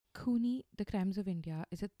Khuni, The Crimes of India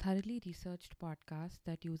is a thoroughly researched podcast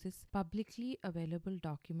that uses publicly available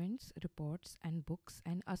documents, reports, and books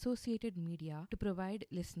and associated media to provide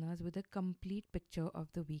listeners with a complete picture of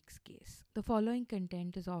the week's case. The following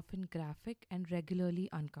content is often graphic and regularly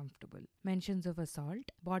uncomfortable. Mentions of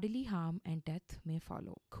assault, bodily harm, and death may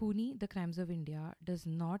follow. Khuni, The Crimes of India does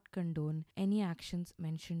not condone any actions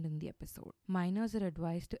mentioned in the episode. Minors are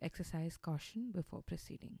advised to exercise caution before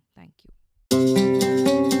proceeding. Thank you.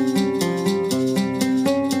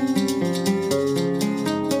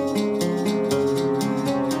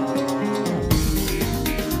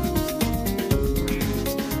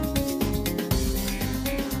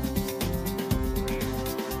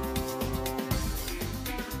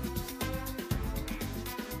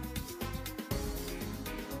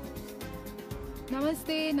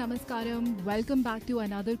 Namaste, Namaskaram. Welcome back to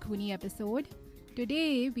another Khuni episode.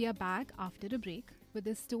 Today we are back after a break with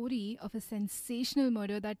the story of a sensational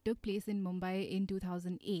murder that took place in Mumbai in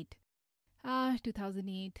 2008.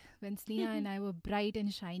 2008, when Sneha and I were bright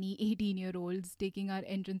and shiny 18-year-olds taking our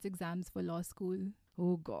entrance exams for law school.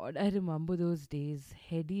 Oh god, I remember those days.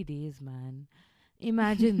 Heady days, man.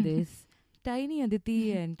 Imagine this. Tiny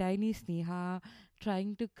Aditi and tiny Sneha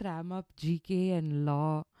trying to cram up GK and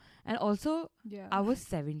law. And also, Yeah. I was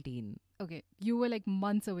 17. Okay, you were like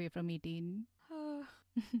months away from 18. Ah,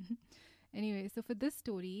 Anyway, so for this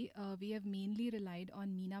story, we have mainly relied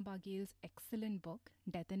on Meena Baghel's excellent book,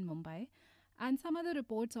 Death in Mumbai, and some other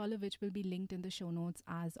reports, all of which will be linked in the show notes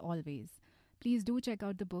as always. Please do check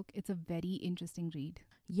out the book. It's a very interesting read.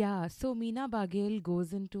 yeah, so Meena Baghel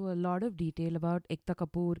goes into a lot of detail about Ekta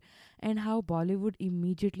Kapoor and how Bollywood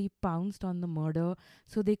immediately pounced on the murder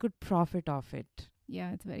so they could profit off it.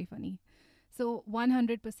 Yeah, it's very funny. So,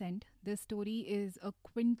 100%, this story is a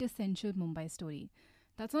quintessential Mumbai story.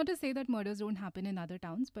 That's not to say that murders don't happen in other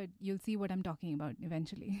towns, but you'll see what I'm talking about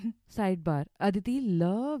eventually. Sidebar, Aditi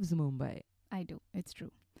loves Mumbai. I do, it's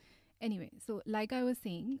true. Anyway, so like I was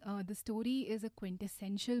saying, the story is a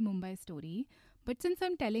quintessential Mumbai story. But since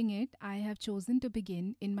I'm telling it, I have chosen to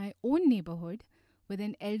begin in my own neighborhood with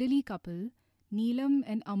an elderly couple, Neelam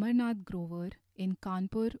and Amarnath Grover, in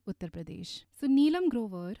Kanpur, Uttar Pradesh. So, Neelam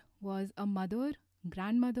Grover was a mother,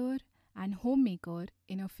 grandmother, and homemaker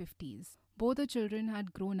in her 50s. Both her children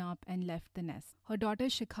had grown up and left the nest. Her daughter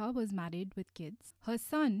Shikha was married with kids. Her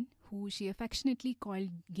son, who she affectionately called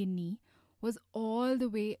Ginni, was all the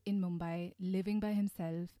way in Mumbai, living by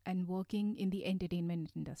himself and working in the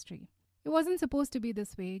entertainment industry. It wasn't supposed to be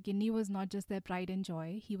this way. Ginni was not just their pride and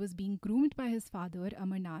joy. He was being groomed by his father,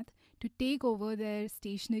 Amarnath, to take over their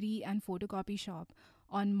stationery and photocopy shop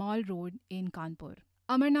on Mall Road in Kanpur.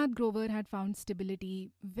 Amarnath Grover had found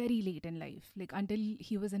stability very late in life. Like until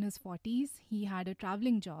he was in his 40s, he had a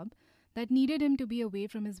traveling job that needed him to be away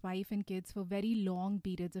from his wife and kids for very long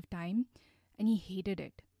periods of time, and he hated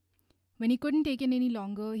it. When he couldn't take it any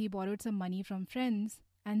longer, he borrowed some money from friends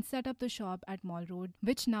and set up the shop at Mall Road,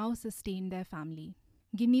 which now sustained their family.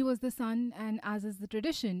 Ginni was the son, and as is the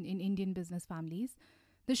tradition in Indian business families,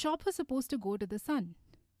 the shop was supposed to go to the son.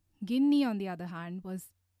 Ginni, on the other hand,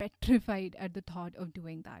 was petrified at the thought of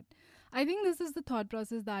doing that. I think this is the thought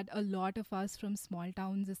process that a lot of us from small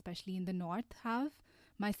towns, especially in the north, have,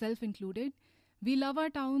 myself included. We love our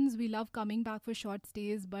towns, we love coming back for short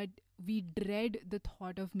stays, but we dread the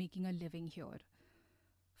thought of making a living here.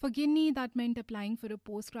 For Ginni, that meant applying for a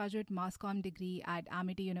postgraduate mass comm degree at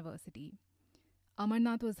Amity University.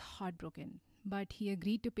 Amarnath was heartbroken, but he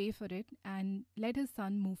agreed to pay for it and let his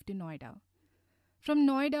son move to Noida. From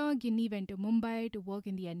Noida, Ginni went to Mumbai to work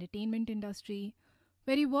in the entertainment industry,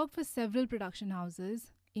 where he worked for several production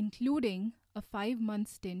houses, including a 5-month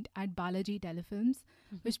stint at Balaji Telefilms,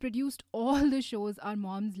 which produced all the shows our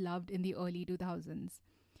moms loved in the early 2000s.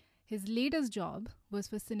 His latest job was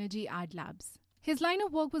for Synergy Ad Labs. His line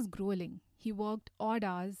of work was grueling. He worked odd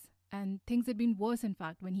hours, and things had been worse, in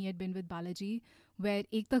fact, when he had been with Balaji, where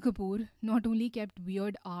Ekta Kapoor not only kept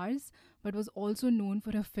weird hours, but was also known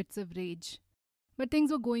for her fits of rage. But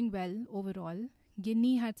things were going well overall.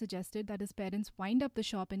 Ginni had suggested that his parents wind up the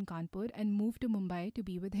shop in Kanpur and move to Mumbai to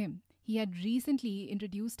be with him. He had recently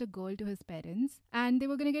introduced a girl to his parents, and they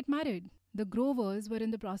were going to get married. The Grovers were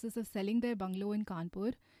in the process of selling their bungalow in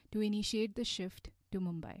Kanpur to initiate the shift to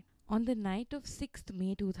Mumbai. On the night of 6th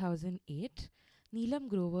May 2008, Neelam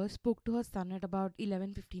Grover spoke to her son at about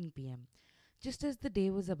 11:15 pm, just as the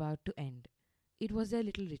day was about to end. It was their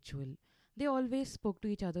little ritual. They always spoke to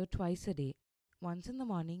each other twice a day, once in the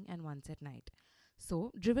morning and once at night.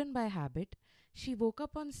 So, driven by habit, she woke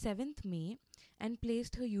up on 7th May and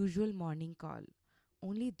placed her usual morning call.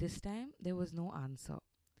 Only this time there was no answer.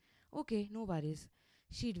 Okay, no worries.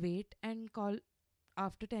 She'd wait and call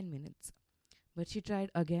after 10 minutes. But she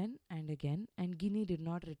tried again and again, and Guinea did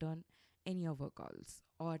not return any of her calls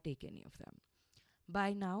or take any of them.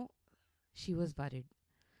 By now, she was worried.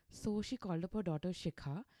 So she called up her daughter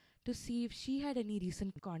Shikha to see if she had any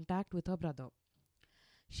recent contact with her brother.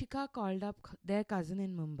 Shikha called up their cousin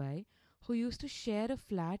in Mumbai who used to share a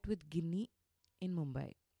flat with Guinea in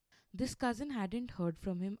Mumbai. This cousin hadn't heard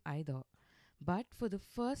from him either, but for the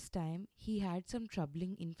first time he had some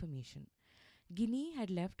troubling information. Guinea had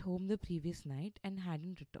left home the previous night and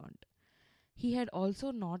hadn't returned. He had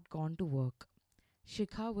also not gone to work.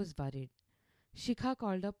 Shikha was worried. Shikha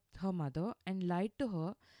called up her mother and lied to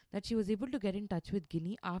her that she was able to get in touch with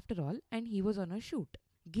Guinea after all and he was on a shoot.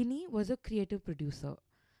 Guinea was a creative producer,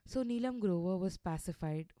 so Neelam Grover was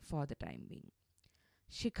pacified for the time being.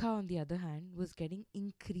 Shikha, on the other hand, was getting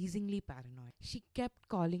increasingly paranoid. She kept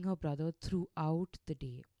calling her brother throughout the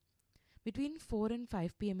day. Between 4 and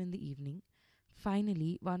 5 pm in the evening,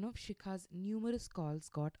 finally, one of Shikha's numerous calls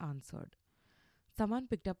got answered. Someone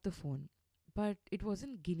picked up the phone, but it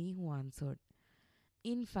wasn't Guinea who answered.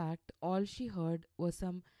 In fact, all she heard was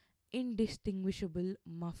some indistinguishable,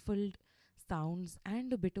 muffled sounds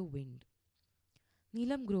and a bit of wind.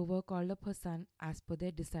 Neelam Grover called up her son as per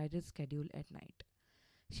their decided schedule at night.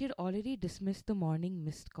 She had already dismissed the morning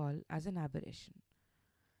missed call as an aberration.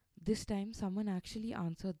 This time, someone actually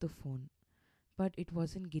answered the phone, but it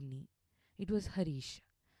wasn't Guinea. It was Harish,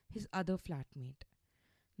 his other flatmate.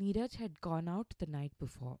 Neeraj had gone out the night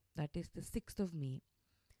before, that is the 6th of May.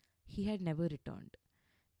 He had never returned.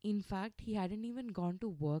 In fact, he hadn't even gone to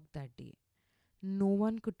work that day. No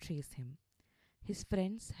one could trace him. His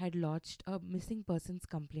friends had lodged a missing persons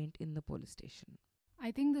complaint in the police station. I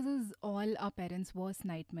think this is all our parents' worst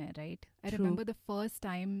nightmare, right? I True. remember the first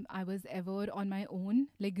time I was ever on my own,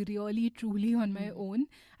 like really, truly on my own.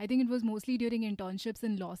 I think it was mostly during internships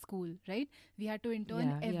in law school, right? We had to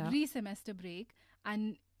intern every semester break,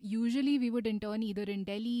 and usually we would intern either in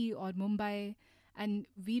Delhi or Mumbai. And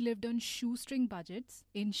we lived on shoestring budgets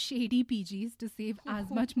in shady PGs to save as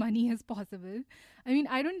much money as possible. I mean,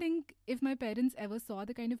 I don't think if my parents ever saw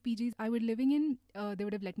the kind of PGs I was living in, they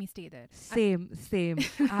would have let me stay there. Same.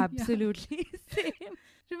 Absolutely same.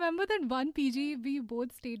 Remember that one PG we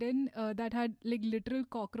both stayed in that had like literal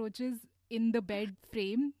cockroaches in the bed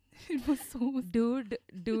frame? It was so... Dude,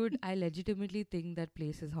 I legitimately think that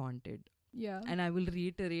place is haunted. Yeah. And I will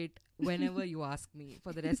reiterate whenever you ask me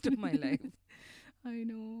for the rest of my life. I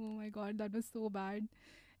know. Oh my God, that was so bad.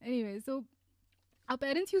 Anyway, so our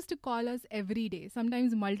parents used to call us every day,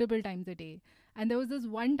 sometimes multiple times a day. And there was this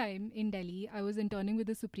one time in Delhi, I was interning with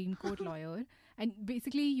a Supreme Court lawyer. And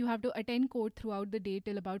basically, you have to attend court throughout the day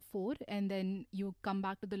till about 4, and then you come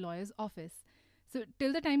back to the lawyer's office. So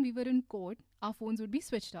till the time we were in court, our phones would be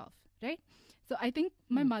switched off, right? So I think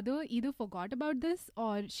my mother either forgot about this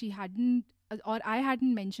or she hadn't, or I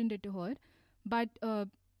hadn't mentioned it to her. But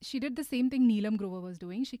she did the same thing Neelam Grover was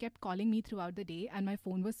doing. She kept calling me throughout the day and my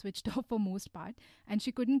phone was switched off for most part and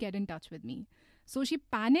she couldn't get in touch with me. So she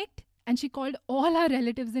panicked and she called all our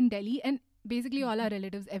relatives in Delhi and basically all our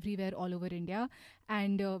relatives everywhere all over India.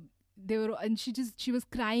 And she was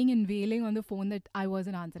crying and wailing on the phone that I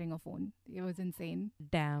wasn't answering her phone. It was insane.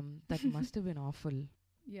 Damn, that must have been awful.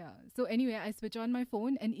 Yeah. So anyway, I switch on my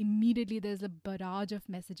phone and immediately there's a barrage of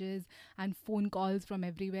messages and phone calls from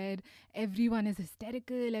everywhere. Everyone is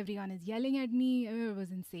hysterical. Everyone is yelling at me. It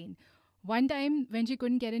was insane. One time when she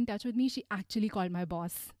couldn't get in touch with me, she actually called my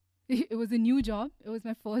boss. It was a new job. It was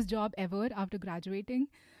my first job ever after graduating.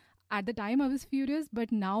 At the time, I was furious,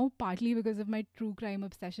 but now, partly because of my true crime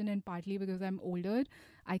obsession and partly because I'm older,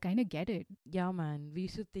 I kind of get it. Yeah, man. We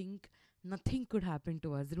used to think nothing could happen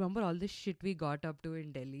to us. Remember all the shit we got up to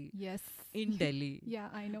in Delhi? Yes. In Delhi. Yeah,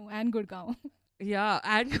 I know. And Gurgaon. Yeah.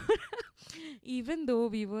 And even though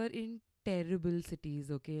we were in terrible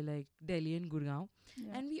cities, okay, like Delhi and Gurgaon,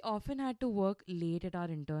 and we often had to work late at our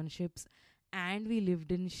internships and we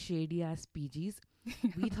lived in shady ass PGs.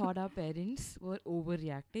 We thought our parents were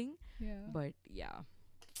overreacting. Yeah. But yeah.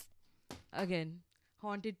 Again,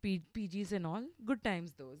 haunted PGs and all. Good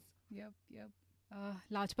times those. Yep.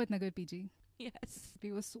 Lajpat Nagar PG. Yes.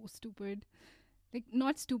 We were so stupid. Like,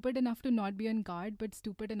 not stupid enough to not be on guard, but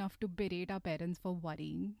stupid enough to berate our parents for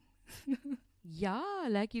worrying. Yeah,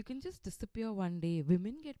 like you can just disappear one day.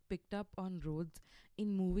 Women get picked up on roads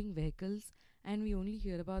in moving vehicles and we only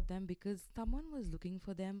hear about them because someone was looking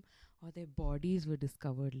for them or their bodies were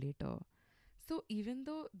discovered later. So even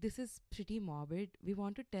though this is pretty morbid, we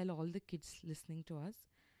want to tell all the kids listening to us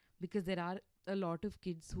because there are a lot of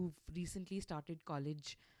kids who've recently started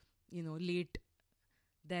college, late.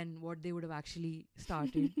 than what they would have actually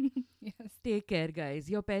started. Yes. Take care, guys.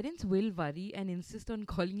 Your parents will worry and insist on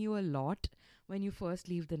calling you a lot when you first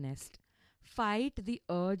leave the nest. Fight the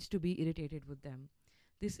urge to be irritated with them.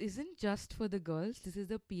 This isn't just for the girls, this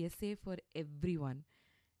is a PSA for everyone.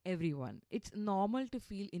 Everyone. It's normal to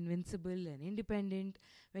feel invincible and independent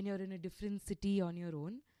when you're in a different city on your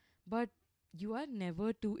own, but you are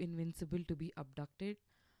never too invincible to be abducted,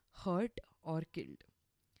 hurt, or killed.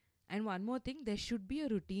 And one more thing, there should be a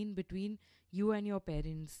routine between you and your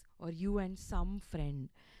parents or you and some friend.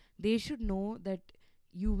 They should know that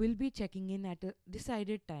you will be checking in at a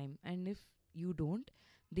decided time, and if you don't,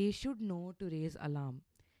 they should know to raise alarm.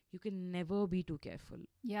 You can never be too careful.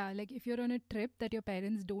 Yeah, like if you're on a trip that your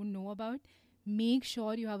parents don't know about, make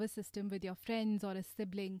sure you have a system with your friends or a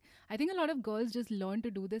sibling. I think a lot of girls just learn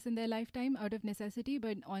to do this in their lifetime out of necessity,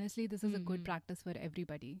 but honestly, this is a good practice for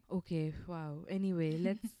everybody. Okay, wow.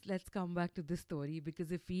 Anyway, let's come back to this story,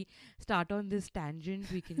 because if we start on this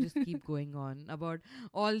tangent, we can just keep going on about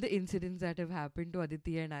all the incidents that have happened to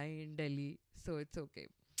Aditi and I in Delhi. So it's okay.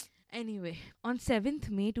 Anyway, on 7th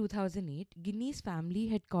May 2008, Guinea's family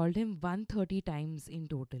had called him 130 times in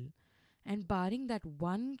total. And barring that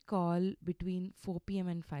one call between 4 pm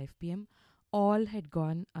and 5 pm, all had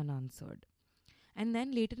gone unanswered. And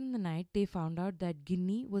then later in the night, they found out that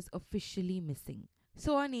Guinea was officially missing.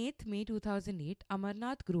 So on 8th May 2008,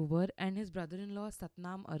 Amarnath Grover and his brother in law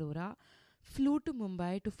Satnam Arora flew to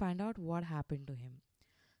Mumbai to find out what happened to him.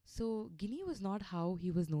 So Guinea was not how he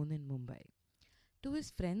was known in Mumbai. To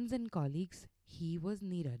his friends and colleagues, he was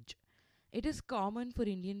Neeraj. It is common for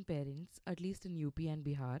Indian parents, at least in UP and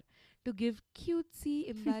Bihar, to give cutesy,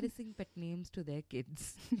 embarrassing pet names to their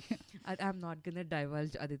kids. I'm not gonna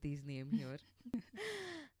divulge Aditi's name here.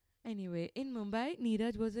 Anyway, in Mumbai,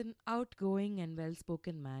 Neeraj was an outgoing and well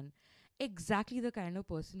spoken man, exactly the kind of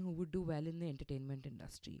person who would do well in the entertainment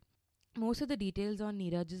industry. Most of the details on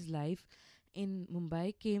Neeraj's life in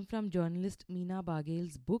Mumbai came from journalist Meena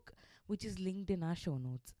Baghel's book, which is linked in our show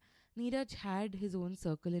notes. Neeraj had his own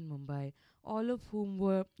circle in Mumbai, all of whom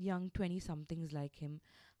were young 20 somethings like him,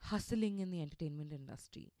 hustling in the entertainment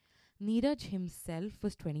industry. Neeraj himself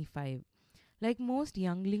was 25. Like most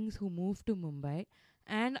younglings who move to Mumbai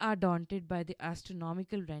and are daunted by the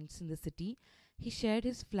astronomical rents in the city, he shared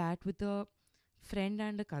his flat with a friend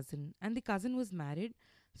and a cousin, and the cousin was married,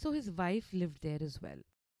 so his wife lived there as well.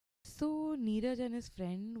 So Neeraj and his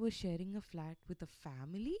friend were sharing a flat with a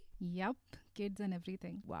family? Yup, kids and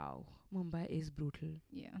everything. Wow, Mumbai is brutal.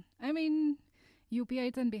 Yeah. I mean,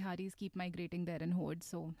 UPites and Biharis keep migrating there in hordes,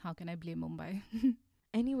 so how can I blame Mumbai?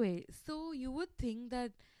 Anyway, so you would think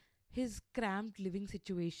that his cramped living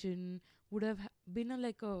situation would have been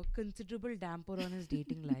like a considerable damper on his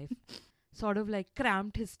dating life, sort of like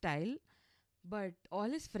cramped his style. But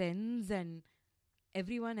all his friends and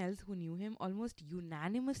everyone else who knew him almost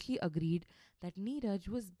unanimously agreed that Neeraj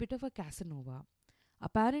was a bit of a Casanova.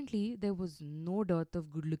 Apparently, there was no dearth of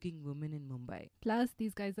good looking women in Mumbai. Plus,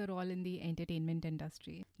 these guys are all in the entertainment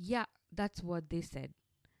industry. Yeah, that's what they said.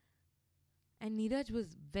 And Neeraj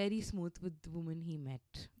was very smooth with the woman he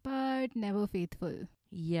met. But never faithful.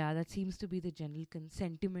 Yeah, that seems to be the general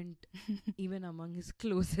sentiment even among his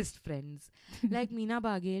closest friends. Like Meena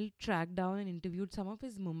Baghel tracked down and interviewed some of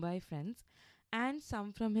his Mumbai friends and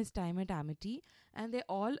some from his time at Amity, and they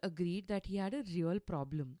all agreed that he had a real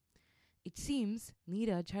problem. It seems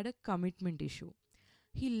Neeraj had a commitment issue.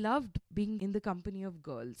 He loved being in the company of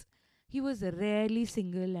girls. He was rarely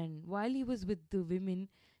single, and while he was with the women,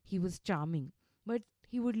 he was charming. But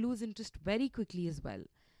he would lose interest very quickly as well.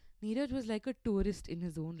 Neeraj was like a tourist in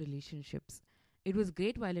his own relationships. It was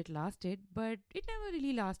great while it lasted, but it never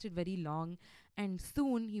really lasted very long, and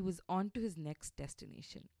soon he was on to his next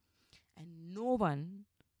destination. And no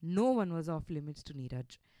one was off limits to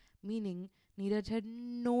Neeraj, meaning Neeraj had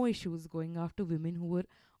no issues going after women who were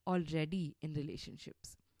already in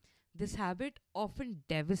relationships. This habit often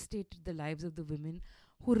devastated the lives of the women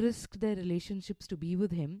who risked their relationships to be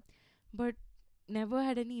with him, but never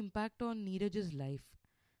had any impact on Neeraj's life.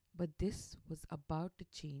 But this was about to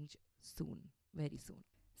change soon, very soon.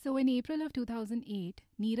 So, in April of 2008,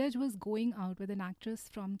 Neeraj was going out with an actress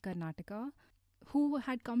from Karnataka who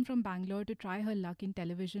had come from Bangalore to try her luck in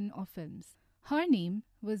television or films. Her name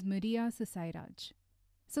was Maria Sasairaj.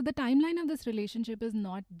 So, the timeline of this relationship is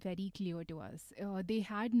not very clear to us. They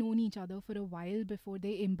had known each other for a while before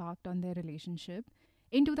they embarked on their relationship.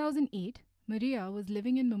 In 2008, Maria was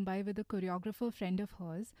living in Mumbai with a choreographer friend of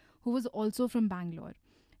hers who was also from Bangalore.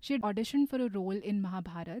 She had auditioned for a role in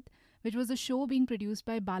Mahabharat, which was a show being produced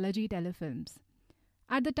by Balaji Telefilms.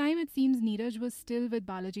 At the time, it seems Neeraj was still with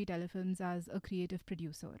Balaji Telefilms as a creative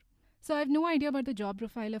producer. So I have no idea about the job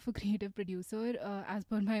profile of a creative producer. As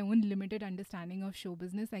per my own limited understanding of show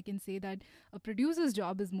business, I can say that a producer's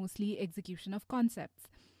job is mostly execution of concepts.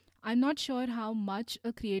 I'm not sure how much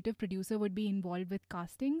a creative producer would be involved with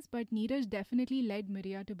castings, but Neeraj definitely led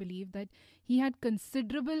Miria to believe that he had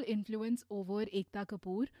considerable influence over Ekta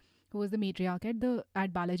Kapoor, who was the matriarch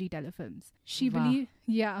at Balaji Telefilms.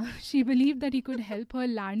 Wow. She believed that he could help her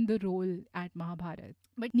land the role at Mahabharat.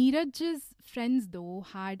 But Neeraj's friends, though,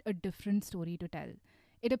 had a different story to tell.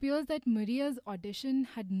 It appears that Maria's audition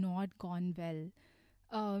had not gone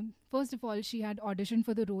well. First of all, she had auditioned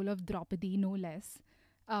for the role of Draupadi, no less.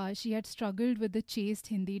 She had struggled with the chaste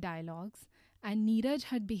Hindi dialogues, and Neeraj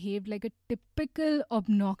had behaved like a typical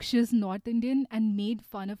obnoxious North Indian and made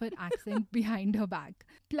fun of her accent behind her back.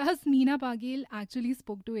 Plus, Meena Paghel actually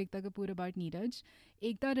spoke to Ekta Kapoor about Neeraj.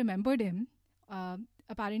 Ekta remembered him. Uh,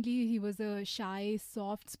 Apparently, he was a shy,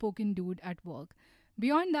 soft spoken dude at work.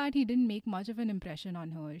 Beyond that, he didn't make much of an impression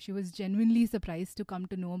on her. She was genuinely surprised to come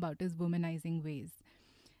to know about his womanizing ways.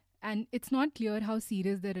 And it's not clear how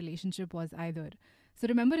serious their relationship was either. So,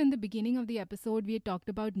 remember in the beginning of the episode, we had talked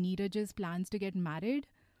about Neeraj's plans to get married?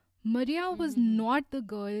 Maria was Mhm. not the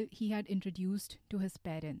girl he had introduced to his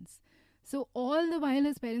parents. So, all the while,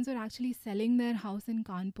 his parents were actually selling their house in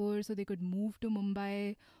Kanpur so they could move to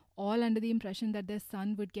Mumbai, all under the impression that their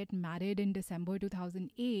son would get married in December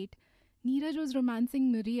 2008. Neeraj was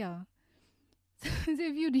romancing Maria. So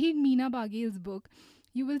if you read Meena Baghel's book,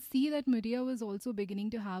 you will see that Maria was also beginning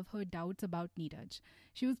to have her doubts about Neeraj.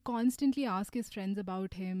 She was constantly ask his friends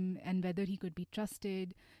about him and whether he could be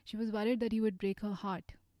trusted. She was worried that he would break her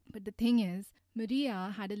heart. But the thing is,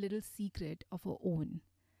 Maria had a little secret of her own,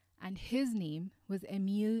 and his name was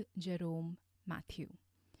Emile Jerome Matthew.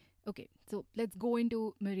 Okay, so let's go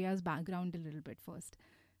into Maria's background a little bit first.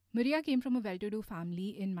 Maria came from a well to do family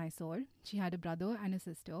in Mysore. She had a brother and a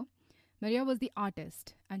sister. Maria was the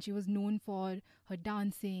artist, and she was known for her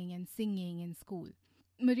dancing and singing in school.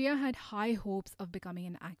 Maria had high hopes of becoming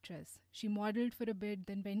an actress. She modeled for a bit,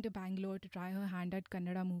 then went to Bangalore to try her hand at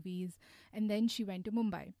Kannada movies, and then she went to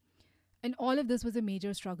Mumbai. And all of this was a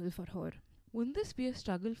major struggle for her. Wouldn't this be a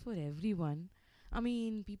struggle for everyone? I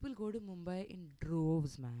mean, people go to Mumbai in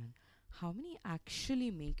droves, man. How many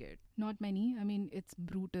actually make it? Not many, I mean, it's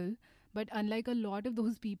brutal. But unlike a lot of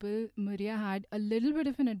those people, Maria had a little bit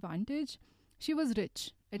of an advantage. She was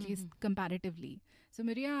rich, at least Mhm. comparatively. So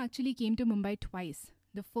Maria actually came to Mumbai twice.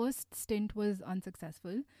 The first stint was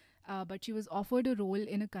unsuccessful, but she was offered a role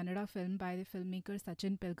in a Kannada film by the filmmaker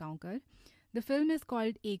Sachin Pilgaonkar. The film is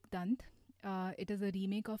called Ek Dant. It is a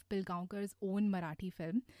remake of Pilgaonkar's own Marathi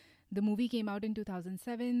film. The movie came out in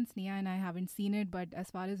 2007. Sneha and I haven't seen it, but as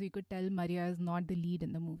far as we could tell, Maria is not the lead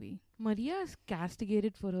in the movie. Maria is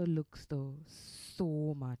castigated for her looks, though.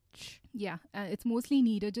 So much. Yeah, it's mostly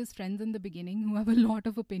Neeraj's friends in the beginning who have a lot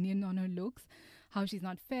of opinion on her looks, how she's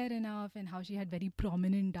not fair enough, and how she had very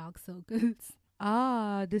prominent dark circles.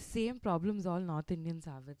 Ah, the same problems all North Indians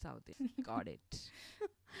have with South Indians. Got it.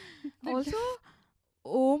 But Also,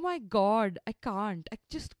 oh my god, I can't. I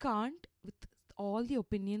just can't with all the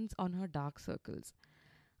opinions on her dark circles.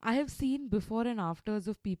 I have seen before and afters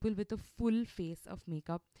of people with a full face of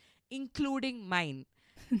makeup, including mine.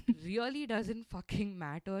 Really doesn't fucking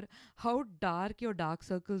matter how dark your dark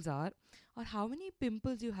circles are or how many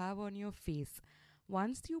pimples you have on your face.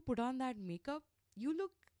 Once you put on that makeup, you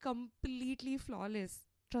look completely flawless.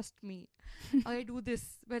 Trust me. I do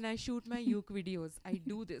this when I shoot my uke videos. I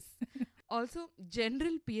do this. Also,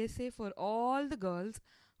 general PSA for all the girls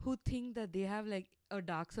who think that they have like a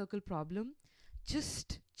dark circle problem.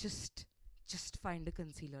 Just find a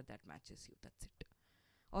concealer that matches you. That's it.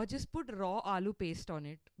 Or just put raw aloo paste on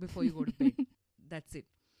it before you go to bed. That's it.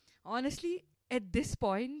 Honestly, at this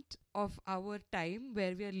point of our time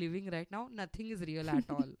where we are living right now, nothing is real at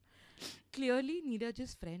all. Clearly,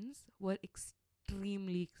 Neeraj's friends were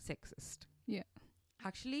extremely sexist. yeah.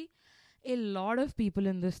 Actually, a lot of people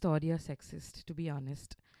in this story are sexist, to be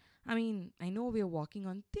honest. I mean, I know we are walking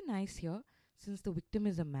on thin ice here since the victim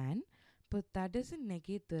is a man, but that doesn't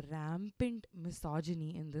negate the rampant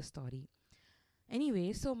misogyny in this story.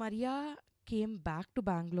 Anyway, so Maria came back to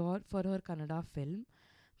Bangalore for her Kannada film,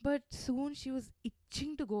 but soon she was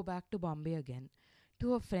itching to go back to Bombay again.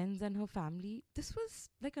 To her friends and her family, this was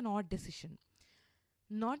like an odd decision.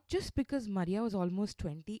 Not just because Maria was almost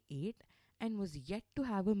 28 and was yet to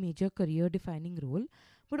have a major career defining role,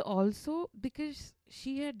 but also because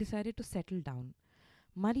she had decided to settle down.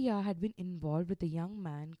 Maria had been involved with a young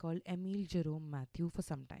man called Emile Jerome Matthew for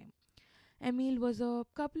some time. Emile was a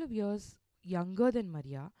couple of years younger than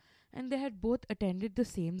Maria, and they had both attended the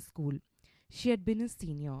same school. She had been his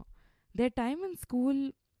senior. Their time in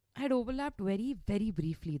school, had overlapped very, very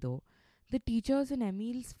briefly though. The teachers and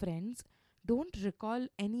Emil's friends don't recall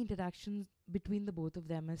any interactions between the both of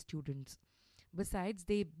them as students. Besides,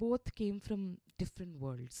 they both came from different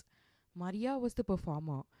worlds. Maria was the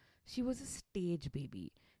performer. She was a stage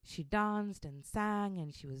baby. She danced and sang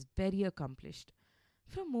and she was very accomplished.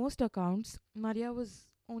 From most accounts, Maria was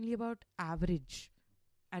only about average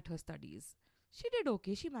at her studies. She did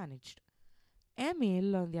okay, she managed.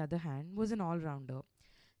 Emil, on the other hand, was an all rounder.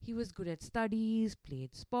 He was good at studies,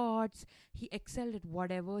 played sports, he excelled at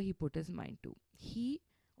whatever he put his mind to. He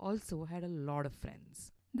also had a lot of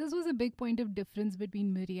friends. This was a big point of difference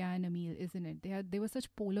between Miria and Emil, isn't it? They were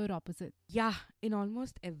such polar opposites. Yeah, in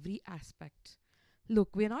almost every aspect.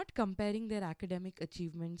 Look, we're not comparing their academic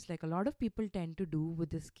achievements like a lot of people tend to do with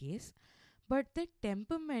this case, but their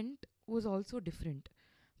temperament was also different.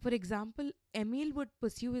 For example, Emil would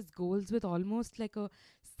pursue his goals with almost like a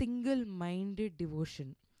single minded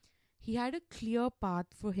devotion. He had a clear path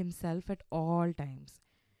for himself at all times.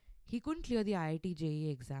 He couldn't clear the IIT JEE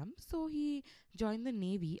exam, so he joined the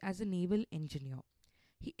Navy as a naval engineer.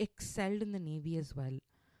 He excelled in the Navy as well.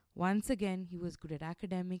 Once again, he was good at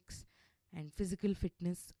academics and physical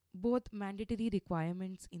fitness, both mandatory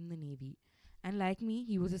requirements in the Navy. And like me,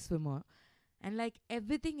 he was a swimmer. And like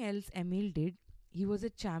everything else Emil did, he was a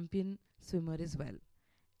champion swimmer as well.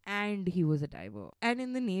 And he was a diver. And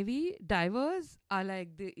in the Navy, divers are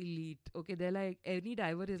like the elite. Okay, they're like, any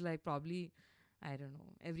diver is like probably, I don't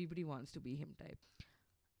know, everybody wants to be him type.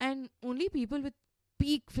 And only people with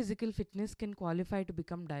peak physical fitness can qualify to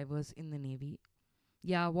become divers in the Navy.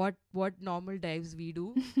 Yeah, what normal dives we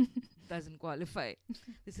do doesn't qualify.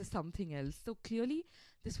 This is something else. So clearly,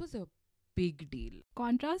 this was a big deal.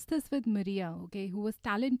 Contrast this with Maria, okay, who was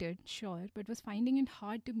talented, sure, but was finding it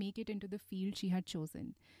hard to make it into the field she had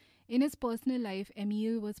chosen. In his personal life,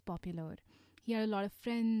 Emil was popular. He had a lot of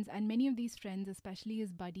friends, and many of these friends, especially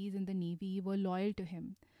his buddies in the Navy, were loyal to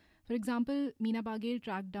him. For example, Meena Bagel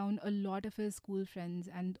tracked down a lot of his school friends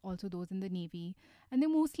and also those in the Navy, and they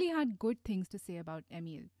mostly had good things to say about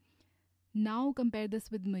Emil. Now compare this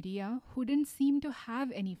with Maria, who didn't seem to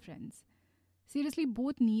have any friends. Seriously,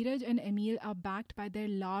 both Neeraj and Emil are backed by their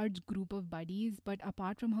large group of buddies, but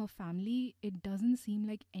apart from her family, it doesn't seem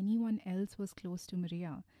like anyone else was close to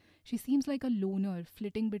Maria. She seems like a loner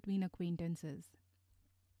flitting between acquaintances.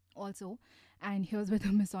 Also, and here's where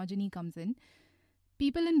the misogyny comes in,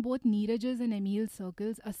 people in both Neeraj's and Emil's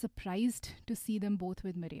circles are surprised to see them both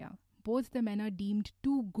with Maria. Both the men are deemed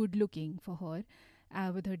too good looking for her,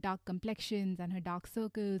 with her dark complexions and her dark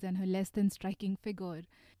circles and her less than striking figure.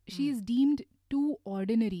 She is deemed too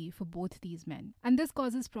ordinary for both these men. And this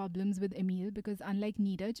causes problems with Emil because, unlike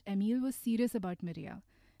Neeraj, Emil was serious about Maria.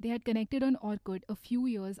 They had connected on Orkut a few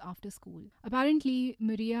years after school. Apparently,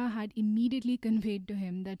 Maria had immediately conveyed to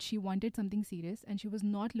him that she wanted something serious and she was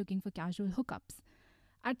not looking for casual hookups.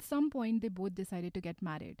 At some point, they both decided to get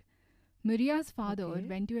married. Maria's father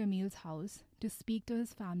went to Emil's house to speak to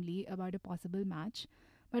his family about a possible match,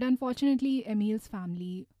 but unfortunately, Emil's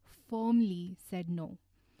family firmly said no.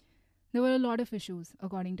 There were a lot of issues,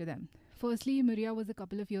 according to them. Firstly, Maria was a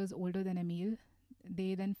couple of years older than Emil.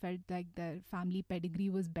 They then felt like their family pedigree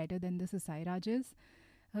was better than the Sasairajas.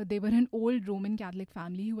 They were an old Roman Catholic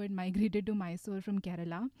family who had migrated to Mysore from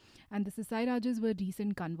Kerala, and the Sasairajas were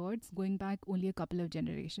recent converts, going back only a couple of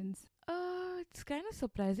generations. It's kind of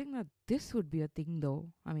surprising that this would be a thing, though.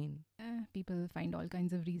 I mean, People find all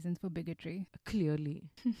kinds of reasons for bigotry. clearly.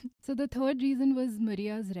 So the third reason was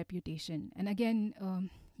Maria's reputation. And again,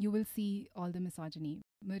 you will see all the misogyny.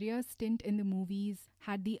 Maria's stint in the movies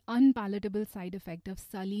had the unpalatable side effect of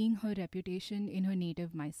sullying her reputation in her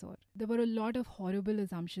native Mysore. There were a lot of horrible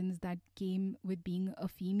assumptions that came with being a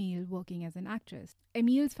female working as an actress.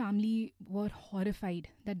 Emil's family were horrified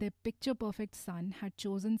that their picture-perfect son had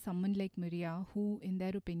chosen someone like Maria, who, in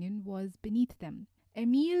their opinion, was beneath them.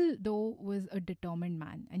 Emil, though, was a determined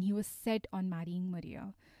man and he was set on marrying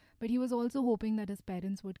Maria, but he was also hoping that his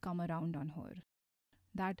parents would come around on her.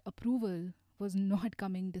 That approval was not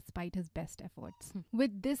coming despite his best efforts.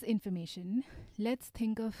 With this information, let's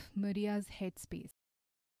think of Maria's headspace.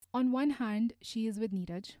 On one hand, she is with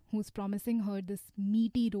Neeraj, who's promising her this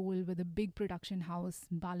meaty role with a big production house,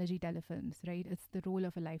 Balaji Telefilms, right? It's the role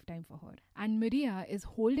of a lifetime for her. And Maria is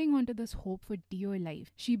holding on to this hope for dear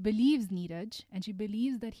life. She believes Neeraj and she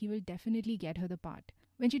believes that he will definitely get her the part.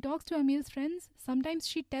 When she talks to Emil's friends, sometimes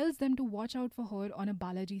she tells them to watch out for her on a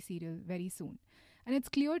Balaji serial very soon. And it's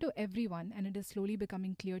clear to everyone, and it is slowly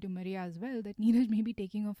becoming clear to Maria as well, that Neeraj may be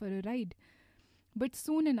taking her for a ride. But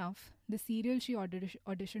soon enough, the serial she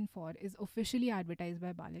auditioned for is officially advertised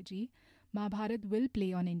by Balaji, Mahabharat will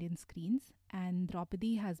play on Indian screens, and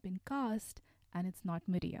Draupadi has been cast, and it's not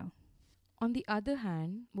Maria. On the other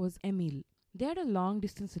hand was Emil. They had a long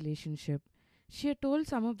distance relationship. She had told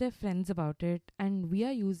some of their friends about it, and we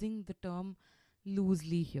are using the term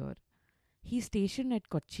loosely here. He's stationed at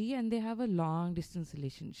Kochi and they have a long distance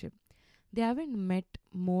relationship. They haven't met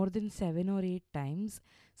more than 7 or 8 times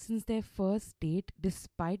since their first date,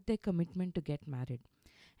 despite their commitment to get married.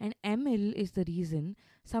 And Emil is the reason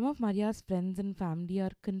some of Maria's friends and family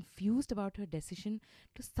are confused about her decision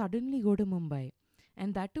to suddenly go to Mumbai,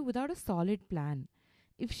 and that too without a solid plan.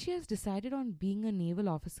 If she has decided on being a naval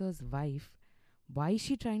officer's wife, why is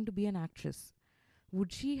she trying to be an actress?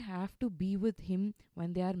 Would she have to be with him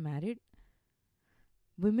when they are married?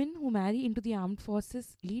 Women who marry into the armed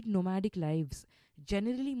forces lead nomadic lives,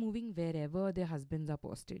 generally moving wherever their husbands are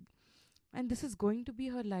posted. And this is going to be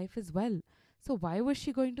her life as well. So, why was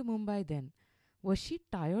she going to Mumbai then? Was she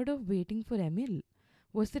tired of waiting for Emil?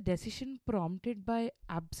 Was the decision prompted by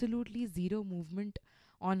absolutely zero movement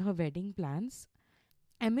on her wedding plans?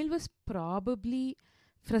 Emil was probably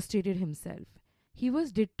frustrated himself. He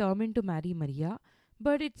was determined to marry Maria,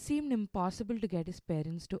 but it seemed impossible to get his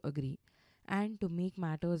parents to agree. And to make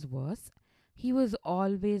matters worse, he was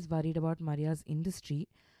always worried about Maria's industry,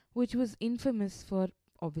 which was infamous for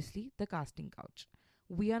obviously the casting couch.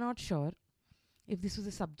 We are not sure if this was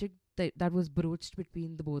a subject that was broached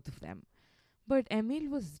between the both of them, but Emil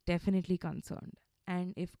was definitely concerned.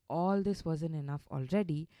 And if all this wasn't enough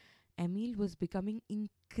already, Emil was becoming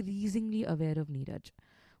increasingly aware of Neeraj.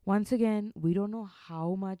 Once again, we don't know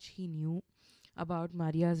how much he knew about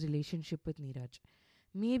Maria's relationship with Neeraj.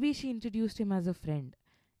 Maybe she introduced him as a friend.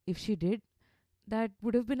 If she did, that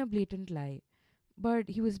would have been a blatant lie. But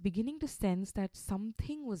he was beginning to sense that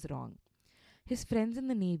something was wrong. His friends in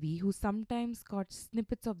the Navy, who sometimes caught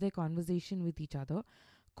snippets of their conversation with each other,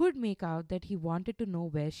 could make out that he wanted to know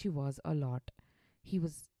where she was a lot. He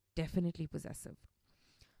was definitely possessive.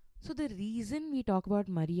 So, the reason we talk about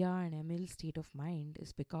Maria and Emil's state of mind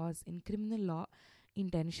is because in criminal law,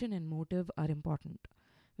 intention and motive are important.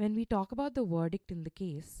 When we talk about the verdict in the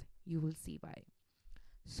case, you will see why.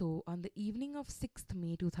 So, on the evening of 6th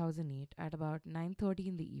May 2008, at about 9:30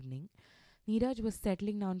 in the evening, Neeraj was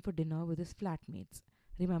settling down for dinner with his flatmates.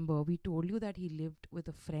 Remember, we told you that he lived with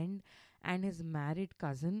a friend and his married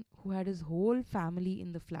cousin who had his whole family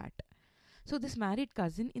in the flat. So, this married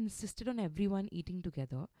cousin insisted on everyone eating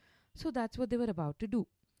together. So, that's what they were about to do.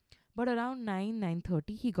 But around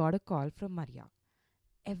 9:30, he got a call from Maria.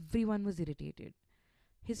 Everyone was irritated.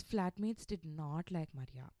 His flatmates did not like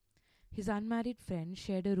Maria. His unmarried friend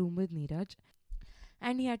shared a room with Neeraj,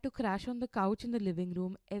 and he had to crash on the couch in the living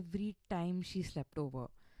room every time she slept over.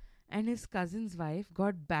 And his cousin's wife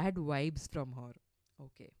got bad vibes from her.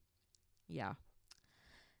 Okay, yeah.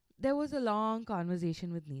 There was a long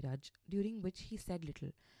conversation with Neeraj, during which he said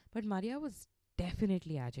little, but Maria was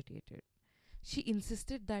definitely agitated. She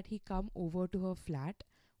insisted that he come over to her flat,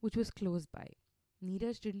 which was close by.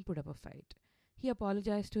 Neeraj didn't put up a fight. He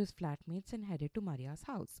apologized to his flatmates and headed to Maria's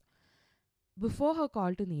house. Before her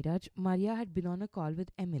call to Neeraj, Maria had been on a call with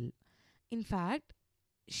Emil. In fact,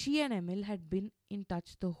 she and Emil had been in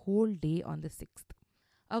touch the whole day on the 6th.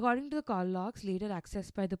 According to the call logs later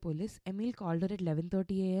accessed by the police, Emil called her at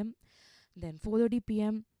 11:30 a.m., then 4:30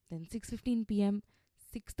 p.m., then 6:15 p.m.,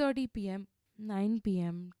 6:30 p.m., 9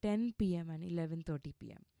 p.m., 10 p.m., and 11:30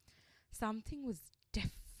 p.m. Something was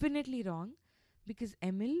definitely wrong because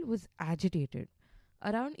Emil was agitated.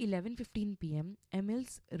 Around 11:15 p.m.,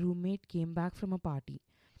 Emil's roommate came back from a party.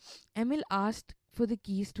 Emil asked for the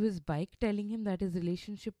keys to his bike, telling him that his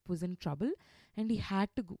relationship was in trouble and he had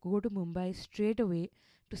to go to Mumbai straight away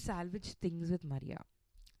to salvage things with Maria.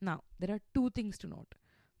 Now, there are two things to note.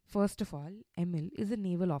 First of all, Emil is a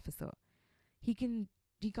naval officer. He can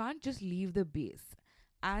he can't just leave the base.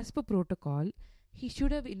 As per protocol, he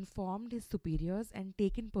should have informed his superiors and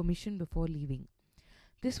taken permission before leaving.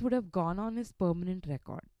 This would have gone on his permanent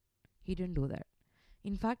record. He didn't do that.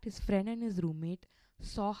 In fact, his friend and his roommate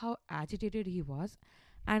saw how agitated he was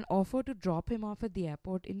and offered to drop him off at the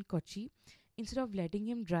airport in Kochi instead of letting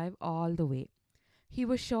him drive all the way. He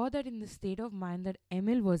was sure that in the state of mind that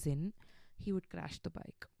Emil was in, he would crash the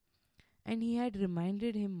bike. And he had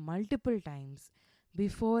reminded him multiple times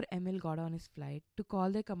before Emil got on his flight to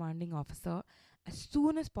call the commanding officer as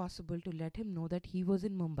soon as possible to let him know that he was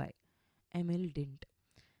in Mumbai. Emil didn't.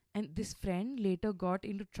 And this friend later got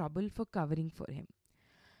into trouble for covering for him.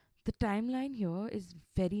 The timeline here is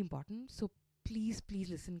very important, so please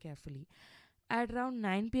listen carefully. At around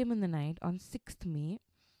 9 p.m. in the night on 6th May,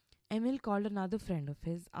 Emil called another friend of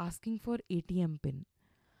his asking for ATM pin.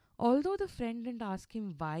 Although the friend didn't ask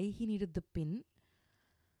him why he needed the pin,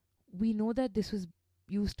 we know that this was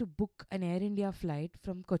used to book an Air India flight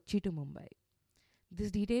from Kochi to Mumbai.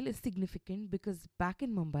 This detail is significant because back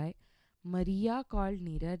in Mumbai, Maria called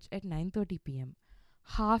Neeraj at 9:30 p.m.,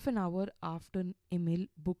 half an hour after Emil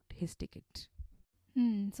booked his ticket.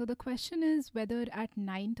 So the question is whether at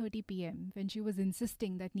 9:30 p.m., when she was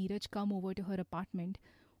insisting that Neeraj come over to her apartment,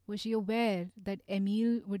 was she aware that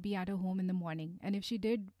Emil would be at her home in the morning? And if she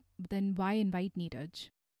did, then why invite Neeraj?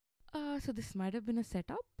 So this might have been a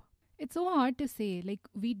setup? It's so hard to say. Like,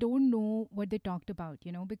 we don't know what they talked about,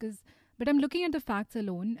 because. But I'm looking at the facts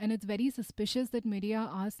alone, and it's very suspicious that Miria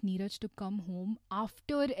asked Neeraj to come home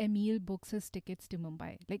after Emil books his tickets to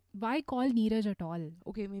Mumbai. Like, why call Neeraj at all?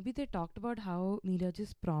 Okay, maybe they talked about how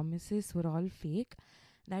Neeraj's promises were all fake,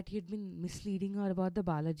 that he had been misleading her about the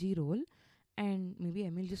Balaji role, and maybe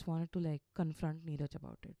Emil just wanted to like confront Neeraj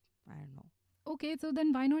about it. I don't know. Okay, so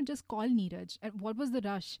then why not just call Neeraj? And what was the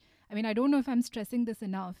rush? I mean, I don't know if I'm stressing this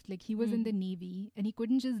enough. Like, he was in the Navy and he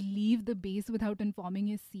couldn't just leave the base without informing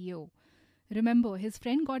his CEO. Remember, his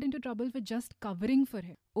friend got into trouble for just covering for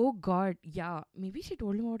him. Oh god, yeah. Maybe she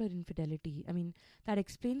told him about her infidelity. I mean, that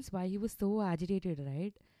explains why he was so agitated,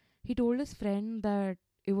 right? He told his friend that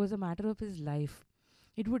it was a matter of his life.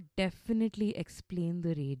 It would definitely explain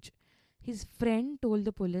the rage. His friend told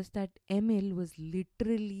the police that Emil was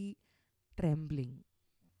literally trembling.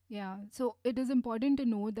 Yeah, so it is important to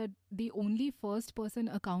know that the only first person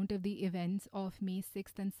account of the events of May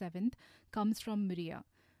 6th and 7th comes from Maria.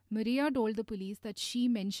 Maria told the police that she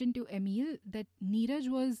mentioned to Emil that Neeraj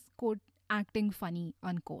was, quote, acting funny,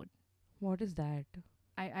 unquote. What is that?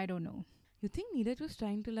 I don't know. You think Neeraj was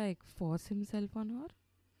trying to like force himself on her?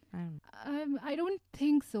 I don't know. I don't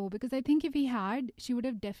think so, because I think if he had, she would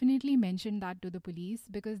have definitely mentioned that to the police,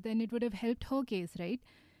 because then it would have helped her case, right?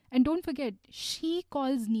 And don't forget, she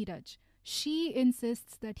calls Neeraj. She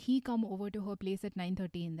insists that he come over to her place at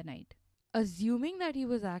 9:30 in the night. Assuming that he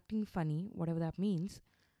was acting funny, whatever that means,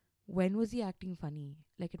 when was he acting funny?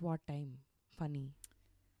 Like at what time? Funny.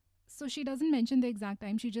 So she doesn't mention the exact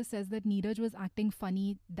time. She just says that Neeraj was acting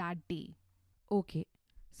funny that day. Okay.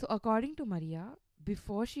 So according to Maria,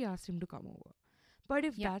 before she asked him to come over. But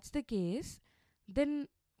if Yeah. that's the case, then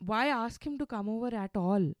why ask him to come over at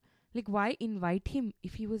all? Like why invite him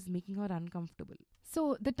if he was making her uncomfortable?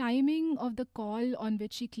 So the timing of the call on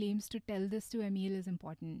which she claims to tell this to Emil is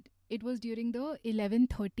important. It was during the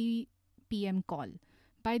 11:30 p.m. call.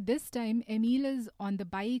 By this time, Emil is on the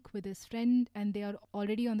bike with his friend and they are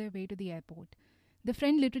already on their way to the airport. The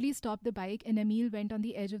friend literally stopped the bike and Emil went on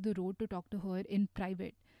the edge of the road to talk to her in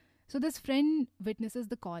private. So this friend witnesses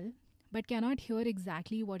the call but cannot hear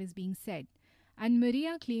exactly what is being said. And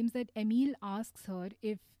Maria claims that Emil asks her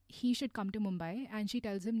if he should come to Mumbai and she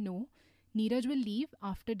tells him no, Neeraj will leave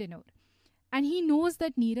after dinner. And he knows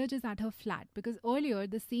that Neeraj is at her flat because earlier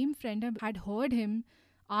the same friend had heard him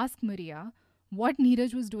ask Maria what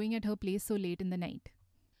Neeraj was doing at her place so late in the night.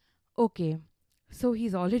 Okay. So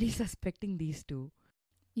he's already suspecting these two.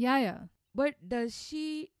 Yeah. But does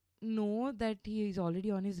she know that he is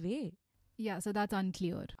already on his way? Yeah, so that's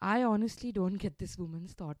unclear. I honestly don't get this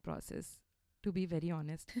woman's thought process, to be very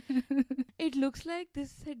honest. It looks like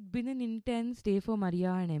this had been an intense day for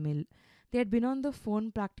Maria and Emil. They had been on the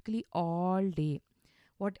phone practically all day.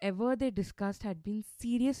 Whatever they discussed had been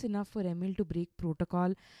serious enough for Emil to break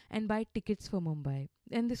protocol and buy tickets for Mumbai.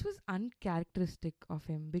 And this was uncharacteristic of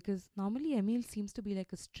him because normally Emil seems to be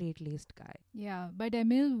like a straight laced guy. Yeah, but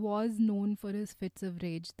Emil was known for his fits of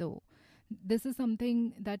rage though. This is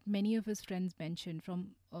something that many of his friends mentioned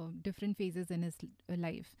from different phases in his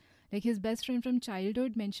life. Like his best friend from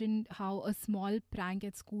childhood mentioned how a small prank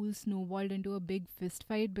at school snowballed into a big fist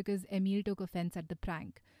fight because Emil took offense at the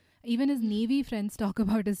prank. Even his Navy friends talk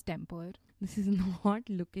about his temper. This is not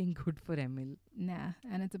looking good for Emil. Nah,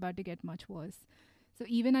 and it's about to get much worse. So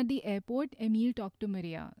even at the airport, Emil talked to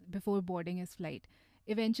Maria before boarding his flight.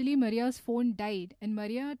 Eventually, Maria's phone died, and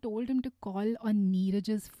Maria told him to call on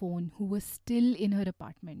Neeraj's phone, who was still in her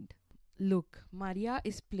apartment. Look, Maria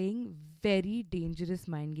is playing very dangerous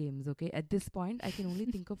mind games, okay? At this point, I can only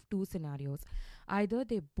think of two scenarios. Either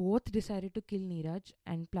they both decided to kill Neeraj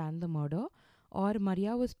and plan the murder, or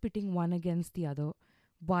Maria was pitting one against the other.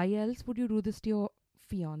 Why else would you do this to your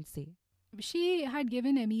fiance? She had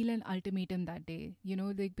given Emil an ultimatum that day,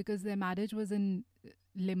 because their marriage was in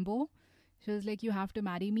limbo. She was like, you have to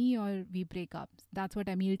marry me or we break up. That's what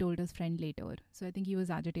Emil told his friend later. So I think he was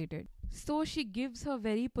agitated. So she gives her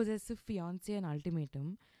very possessive fiance an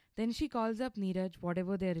ultimatum. Then she calls up Neeraj,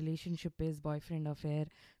 whatever their relationship is, boyfriend affair,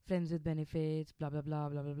 friends with benefits, blah, blah, blah,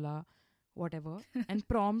 blah, blah, blah, whatever, and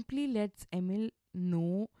promptly lets Emil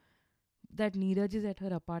know that Neeraj is at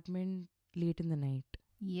her apartment late in the night.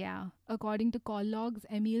 Yeah. According to call logs,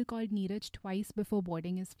 Emil called Neeraj twice before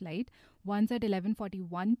boarding his flight, once at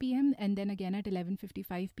 11:41 p.m. and then again at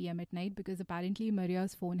 11:55 p.m. at night because apparently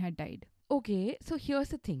Maria's phone had died. Okay, so here's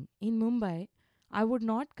the thing. In Mumbai, I would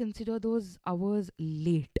not consider those hours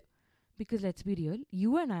late. Because let's be real,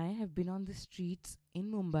 you and I have been on the streets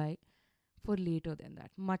in Mumbai for later than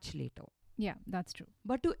that, much later. Yeah, that's true.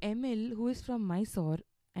 But to Emil, who is from Mysore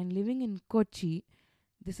and living in Kochi,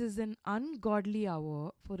 this is an ungodly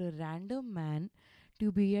hour for a random man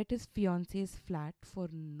to be at his fiance's flat for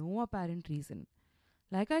no apparent reason.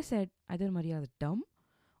 Like I said, either Maria's dumb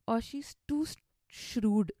or she's too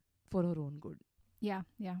shrewd for her own good. Yeah,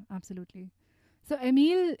 absolutely. So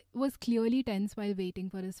Emil was clearly tense while waiting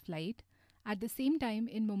for his flight. At the same time,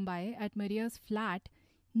 in Mumbai, at Maria's flat,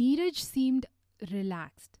 Neeraj seemed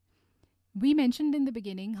relaxed. We mentioned in the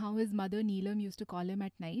beginning how his mother Neelam used to call him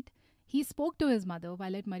at night. He spoke to his mother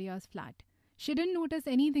while at Maria's flat. She didn't notice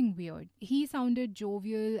anything weird. He sounded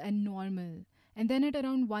jovial and normal. And then at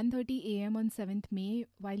around 1:30 a.m. on 7th May,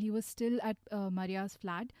 while he was still at Maria's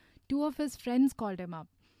flat, two of his friends called him up.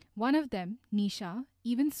 One of them, Nisha,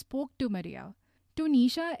 even spoke to Maria. To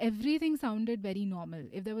Nisha, everything sounded very normal.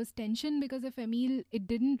 If there was tension because of Emil, it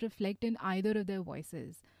didn't reflect in either of their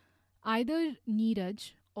voices. Either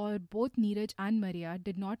Neeraj or both Neeraj and Maria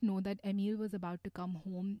did not know that Emil was about to come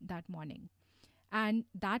home that morning. And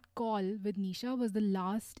that call with Nisha was the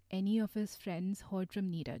last any of his friends heard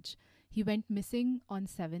from Neeraj. He went missing on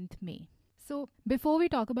 7th May. So, before we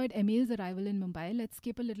talk about Emil's arrival in Mumbai, let's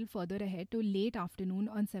skip a little further ahead to late afternoon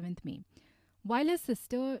on 7th May. While his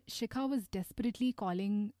sister Shikha was desperately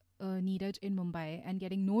calling Neeraj in Mumbai and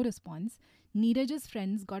getting no response, Neeraj's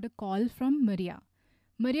friends got a call from Maria.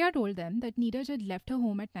 Maria told them that Neeraj had left her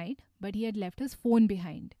home at night, but he had left his phone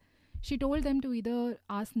behind. She told them to either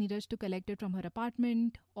ask Neeraj to collect it from her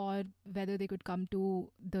apartment or whether they could come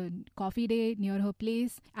to the coffee day near her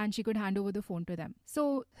place and she could hand over the phone to them.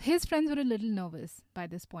 So his friends were a little nervous by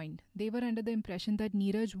this point. They were under the impression that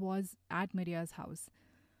Neeraj was at Maria's house.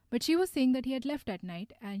 But she was saying that he had left at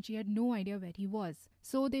night and she had no idea where he was.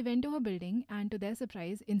 So they went to her building, and to their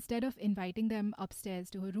surprise, instead of inviting them upstairs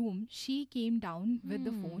to her room, she came down with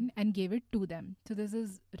the phone and gave it to them. So this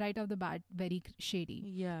is right off the bat very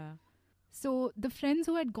shady. Yeah. So the friends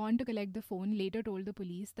who had gone to collect the phone later told the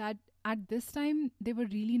police that at this time they were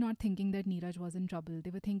really not thinking that Neeraj was in trouble.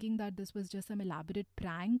 They were thinking that this was just some elaborate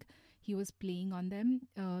prank he was playing on them.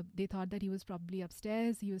 They thought that he was probably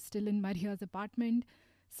upstairs. He was still in Maria's apartment.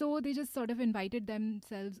 So they just sort of invited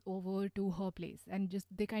themselves over to her place and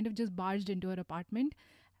they kind of just barged into her apartment.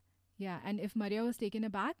 Yeah, and if Maria was taken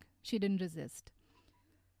aback, she didn't resist.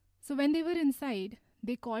 So when they were inside,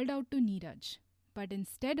 they called out to Neeraj. But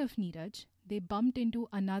instead of Neeraj, they bumped into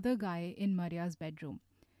another guy in Maria's bedroom,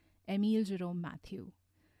 Emil Jerome Matthew.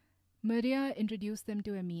 Maria introduced them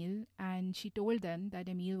to Emil and she told them that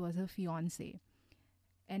Emil was her fiancé.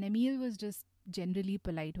 And Emil was just generally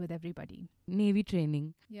polite with everybody. Navy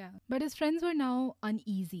training. Yeah. But his friends were now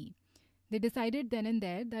uneasy. They decided then and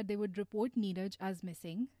there that they would report Neeraj as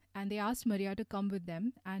missing, and they asked Maria to come with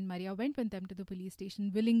them, and Maria went with them to the police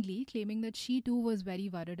station willingly, claiming that she too was very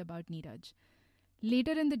worried about Neeraj.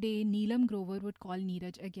 Later in the day, Neelam Grover would call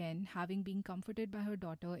Neeraj again, having been comforted by her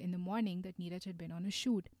daughter in the morning that Neeraj had been on a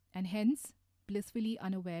shoot, and hence blissfully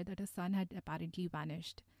unaware that her son had apparently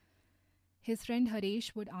vanished. His friend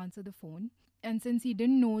Haresh would answer the phone, and since he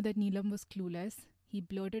didn't know that Neelam was clueless, he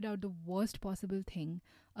blurted out the worst possible thing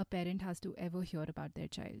a parent has to ever hear about their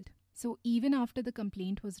child. So even after the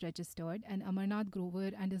complaint was registered and Amarnath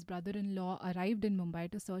Grover and his brother-in-law arrived in Mumbai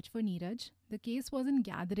to search for Neeraj, the case wasn't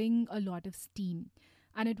gathering a lot of steam,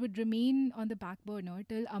 and it would remain on the back burner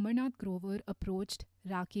till Amarnath Grover approached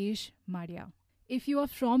Rakesh Madia. If you are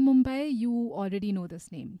from Mumbai, you already know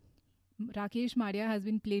this name. Rakesh Madia has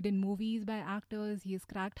been played in movies by actors. He has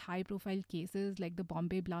cracked high-profile cases like the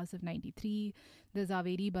Bombay Blast of '93, the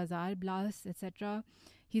Zaveri Bazaar Blast, etc.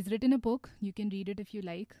 He's written a book. You can read it if you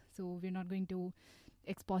like. So we're not going to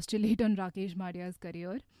expostulate on Rakesh Madia's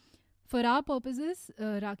career. For our purposes,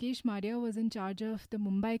 Rakesh Madia was in charge of the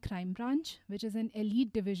Mumbai Crime Branch, which is an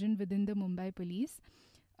elite division within the Mumbai Police.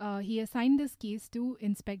 He assigned this case to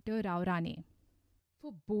Inspector Rao Rane.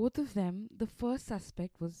 For both of them, the first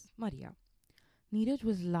suspect was Maria. Neeraj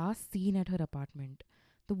was last seen at her apartment.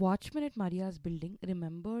 The watchman at Maria's building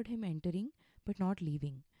remembered him entering but not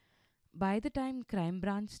leaving. By the time crime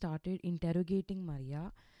branch started interrogating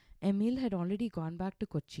Maria, Emil had already gone back to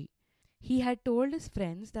Kochi. He had told his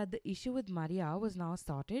friends that the issue with Maria was now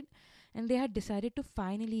sorted and they had decided to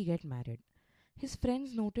finally get married. His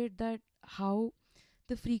friends noted that how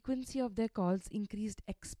the frequency of their calls increased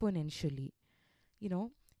exponentially. You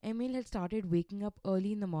know, Emil had started waking up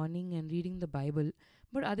early in the morning and reading the Bible,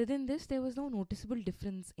 but other than this, there was no noticeable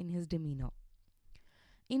difference in his demeanor.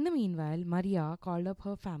 In the meanwhile, Maria called up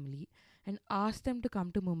her family and asked them to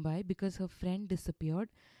come to Mumbai because her friend disappeared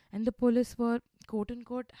and the police were quote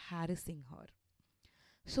unquote harassing her.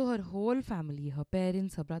 So her whole family, her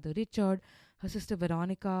parents, her brother Richard, her sister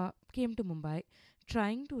Veronica, came to Mumbai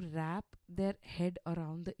trying to wrap their head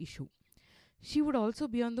around the issue. She would also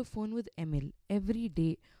be on the phone with Emil every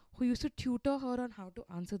day, who used to tutor her on how to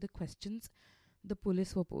answer the questions the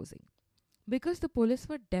police were posing. Because the police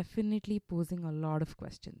were definitely posing a lot of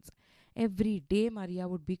questions. Every day, Maria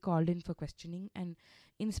would be called in for questioning, and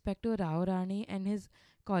Inspector Rao Rane and his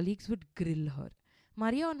colleagues would grill her.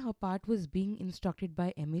 Maria, on her part, was being instructed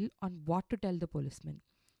by Emil on what to tell the policemen,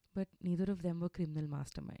 but neither of them were criminal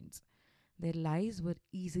masterminds. Their lies were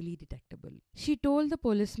easily detectable. She told the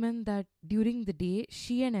policeman that during the day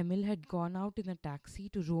she and Emil had gone out in a taxi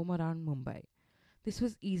to roam around Mumbai. This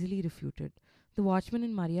was easily refuted. The watchman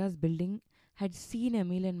in Maria's building had seen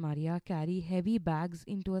Emil and Maria carry heavy bags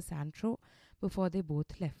into a Santro before they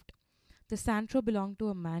both left. The Santro belonged to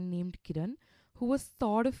a man named Kiran who was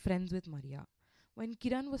sort of friends with Maria. When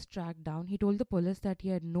Kiran was tracked down, he told the police that he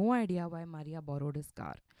had no idea why Maria borrowed his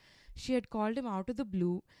car. She had called him out of the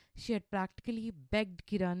blue. She had practically begged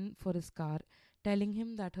Kiran for his car, telling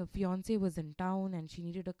him that her fiancé was in town and she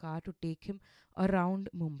needed a car to take him around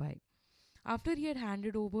Mumbai. After he had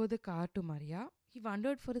handed over the car to Maria, he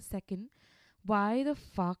wondered for a second why the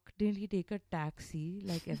fuck didn't he take a taxi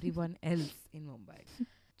like everyone else in Mumbai.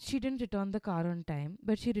 She didn't return the car on time,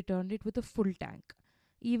 but she returned it with a full tank.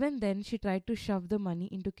 Even then, she tried to shove the money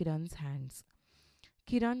into Kiran's hands.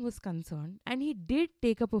 Kiran was concerned, and he did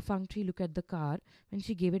take a perfunctory look at the car when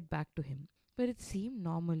she gave it back to him. But it seemed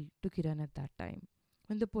normal to Kiran at that time.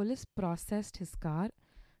 When the police processed his car,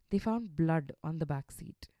 they found blood on the back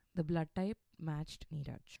seat. The blood type matched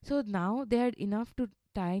Neeraj. So now they had enough to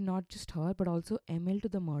tie not just her but also Emil to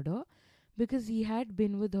the murder because he had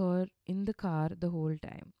been with her in the car the whole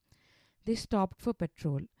time. They stopped for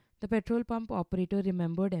petrol. The petrol pump operator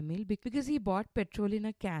remembered Emil because he bought petrol in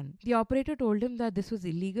a can. The operator told him that this was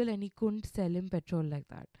illegal and he couldn't sell him petrol like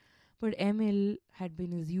that. But Emil had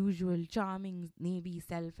been his usual charming Navy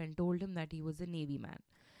self and told him that he was a Navy man,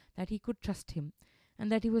 that he could trust him,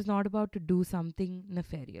 and that he was not about to do something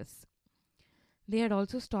nefarious. They had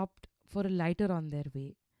also stopped for a lighter on their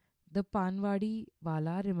way. The Panwadi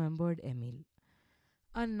Wala remembered Emil.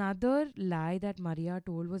 Another lie that Maria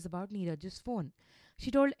told was about Neeraj's phone. She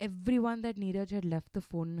told everyone that Neeraj had left the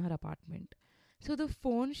phone in her apartment. So the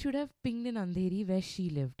phone should have pinged in Andheri where she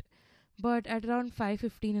lived. But at around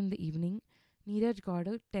 5:15 in the evening, Neeraj got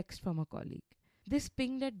a text from a colleague. This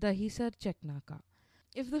pinged at Dahisar Cheknaka.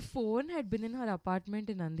 If the phone had been in her apartment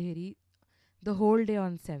in Andheri the whole day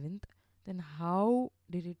on 7th, then how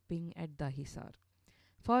did it ping at Dahisar?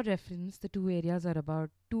 For reference, the two areas are about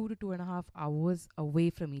 2 to 2.5 hours away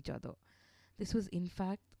from each other. This was, in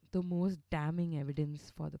fact, the most damning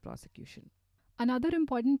evidence for the prosecution. Another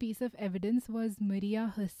important piece of evidence was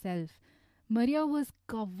Maria herself. Maria was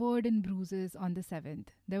covered in bruises on the 7th.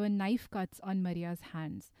 There were knife cuts on Maria's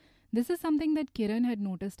hands. This is something that Kiran had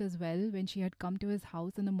noticed as well when she had come to his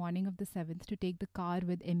house on the morning of the 7th to take the car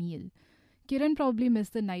with Emil. Kiran probably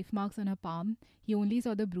missed the knife marks on her palm. He only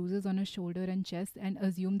saw the bruises on her shoulder and chest and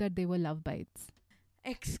assumed that they were love bites.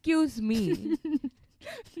 Excuse me.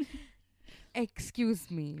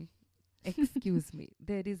 Excuse me. Excuse me.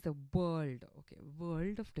 There is a world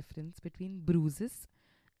of difference between bruises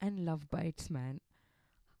and love bites, man.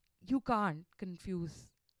 You can't confuse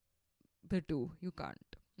the two. You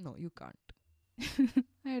can't. No, you can't.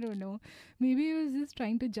 I don't know. Maybe he was just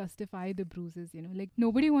trying to justify the bruises, Like,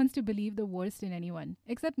 nobody wants to believe the worst in anyone,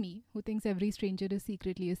 except me, who thinks every stranger is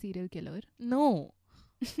secretly a serial killer. No.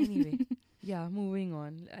 Anyway, yeah, moving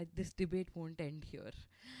on. This debate won't end here.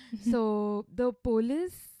 So, the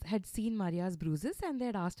police had seen Maria's bruises and they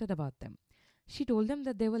had asked her about them. She told them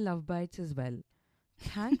that they were love bites as well.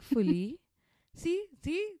 Thankfully, see,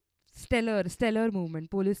 stellar movement,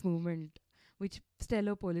 police movement.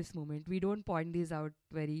 Stellar police movement. We don't point these out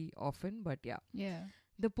very often, but yeah. Yeah.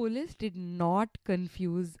 The police did not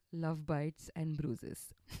confuse love bites and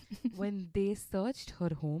bruises. When they searched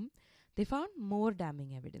her home, they found more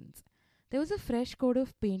damning evidence. There was a fresh coat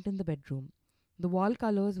of paint in the bedroom. The wall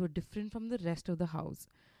colors were different from the rest of the house.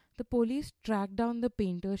 The police tracked down the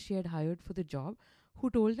painter she had hired for the job,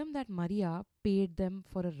 who told them that Maria paid them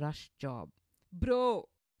for a rush job. Bro!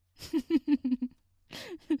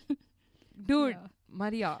 Dude, Yeah.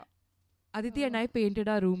 Maria, Aditi and I painted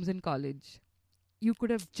our rooms in college. you could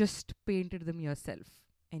have just painted them yourself.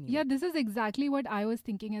 Anyway. Yeah, this is exactly what I was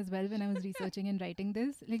thinking as well when I was researching and writing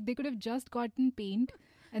this. Like, they could have just gotten paint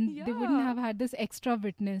and they wouldn't Yeah. have had this extra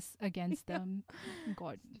witness against them.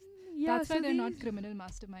 God. Yeah, That's why so they're not these- criminal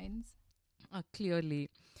masterminds. Clearly.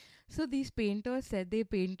 So these painters said they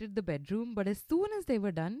painted the bedroom, but as soon as they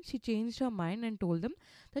were done, she changed her mind and told them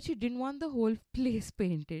that she didn't want the whole place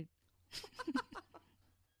painted.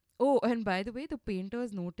 Oh, and by the way, the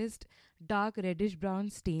painters noticed dark reddish brown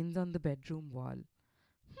stains on the bedroom wall.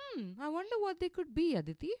 I wonder what they could be,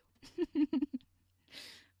 Aditi.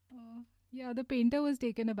 Yeah, the painter was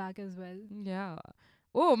taken aback as well. Yeah.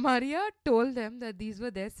 Oh, Maria told them that these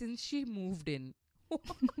were there since she moved in.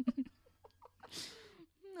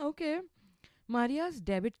 Okay. Maria's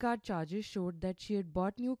debit card charges showed that she had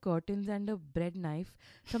bought new curtains and a bread knife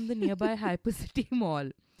from the nearby Hypercity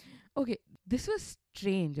Mall. Okay, this was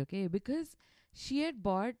strange, okay, because she had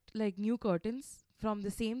bought like new curtains from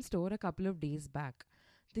the same store a couple of days back.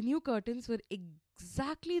 The new curtains were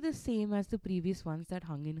exactly the same as the previous ones that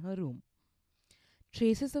hung in her room.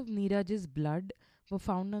 Traces of Neeraj's blood were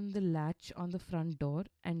found on the latch on the front door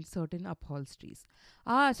and certain upholsteries.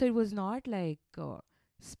 So it was not like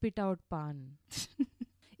spit out pan.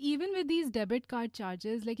 Even with these debit card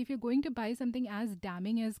charges, like if you're going to buy something as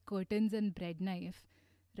damning as curtains and bread knife,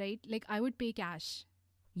 right? Like I would pay cash.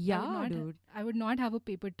 Yeah, not, dude. I would not have a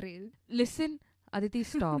paper trail. Listen, Aditi,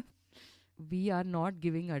 stop. We are not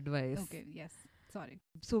giving advice. Okay, yes. Sorry.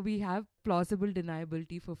 So we have plausible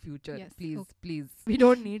deniability for future. Yes, Please, okay. please. We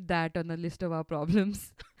don't need that on the list of our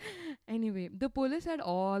problems. Anyway, the police had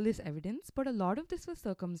all this evidence, but a lot of this was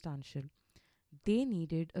circumstantial. They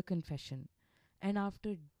needed a confession. And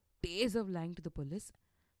after days of lying to the police,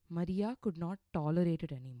 Maria could not tolerate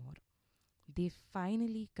it anymore. They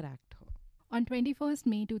finally cracked her. On 21st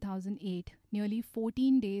May 2008, nearly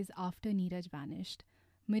 14 days after Neeraj vanished,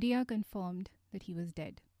 Maria confirmed that he was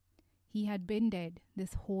dead. He had been dead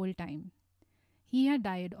this whole time. He had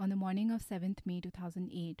died on the morning of 7th May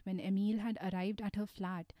 2008 when Emil had arrived at her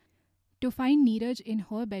flat to find Neeraj in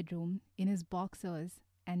her bedroom in his boxers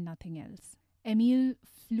and nothing else. Emil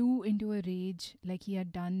flew into a rage like he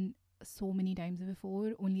had done so many times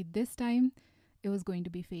before, only this time it was going to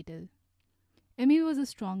be fatal. Emil was a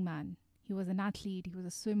strong man. He was an athlete, he was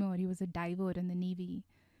a swimmer, he was a diver in the Navy.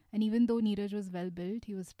 And even though Neeraj was well built,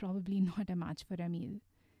 he was probably not a match for Emil.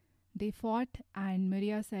 They fought, and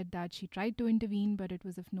Maria said that she tried to intervene, but it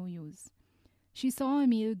was of no use. She saw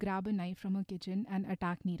Emil grab a knife from her kitchen and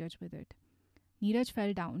attack Neeraj with it. Neeraj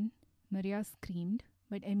fell down. Maria screamed,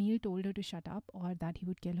 but Emil told her to shut up or that he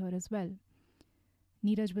would kill her as well.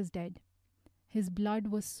 Neeraj was dead. His blood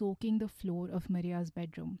was soaking the floor of Maria's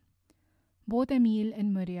bedroom. Both Emil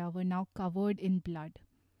and Maria were now covered in blood.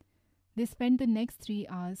 They spent the next 3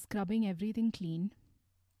 hours scrubbing everything clean,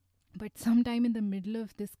 but sometime in the middle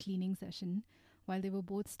of this cleaning session, while they were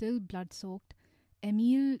both still blood-soaked,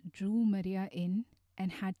 Emil drew Maria in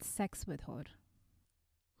and had sex with her.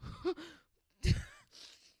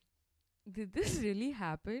 Did this really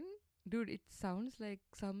happen? Dude, it sounds like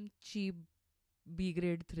some cheap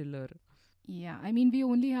B-grade thriller. Yeah, I mean, we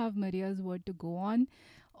only have Maria's word to go on.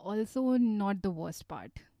 Also, not the worst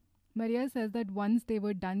part. Maria says that once they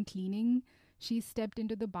were done cleaning, she stepped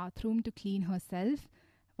into the bathroom to clean herself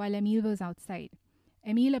while Emil was outside.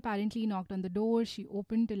 Emil apparently knocked on the door. She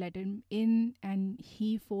opened to let him in, and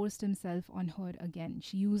he forced himself on her again.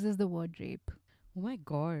 She uses the word rape. Oh my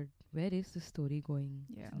god, where is this story going?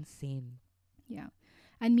 Yeah. It's insane. Yeah.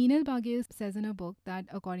 And Meenal Baghe says in her book that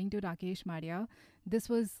according to Rakesh Maria, this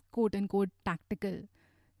was quote unquote tactical,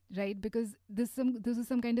 right? Because this was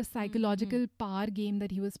some kind of psychological power game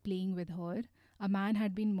that he was playing with her. A man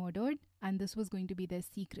had been murdered, and this was going to be their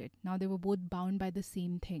secret. Now they were both bound by the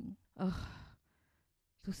same thing.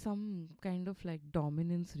 So some kind of like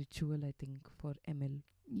dominance ritual, I think, for ML.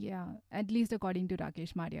 Yeah, at least according to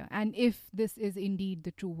Rakesh Maria. And if this is indeed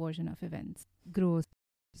the true version of events. Gross.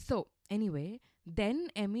 So anyway, then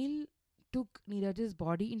Emil took Neeraj's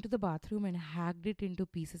body into the bathroom and hacked it into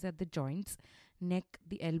pieces at the joints, neck,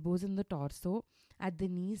 the elbows and the torso, at the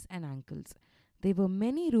knees and ankles. There were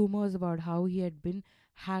many rumors about how he had been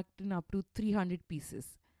hacked in up to 300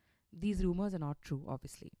 pieces. These rumors are not true,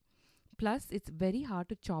 obviously. Plus, it's very hard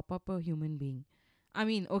to chop up a human being. I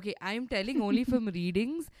mean, okay, I'm telling only from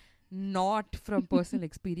readings, not from personal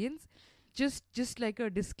experience. Just like a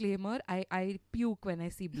disclaimer, I puke when I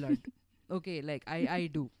see blood. Okay, like I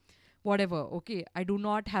do. Whatever, okay. I do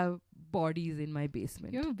not have bodies in my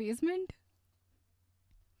basement. You have a basement?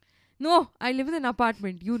 No, I live in an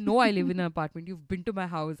apartment. You know I live in an apartment. You've been to my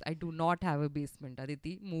house. I do not have a basement,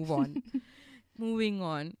 Aditi. Move on. Moving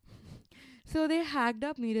on. So they hacked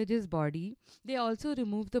up Neeraj's body. They also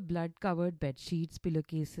removed the blood-covered bed sheets,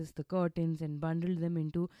 pillowcases, the curtains, and bundled them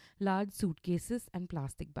into large suitcases and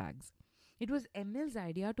plastic bags. It was Emil's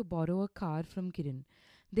idea to borrow a car from Kiran.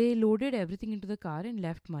 They loaded everything into the car and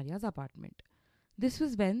left Maria's apartment. This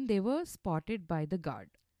was when they were spotted by the guard.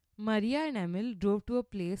 Maria and Emil drove to a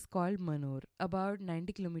place called Manor, about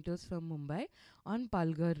 90 kilometers from Mumbai, on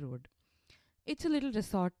Palghar Road. It's a little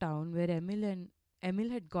resort town where Emil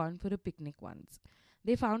had gone for a picnic once.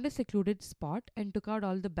 They found a secluded spot and took out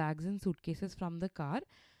all the bags and suitcases from the car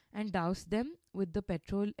and doused them with the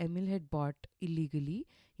petrol Emil had bought illegally,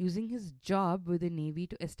 using his job with the Navy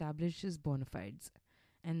to establish his bona fides,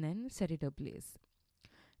 and then set it ablaze.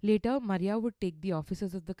 Later, Maria would take the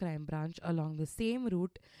officers of the crime branch along the same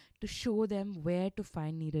route to show them where to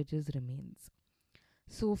find Neeraj's remains.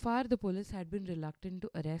 So far, the police had been reluctant to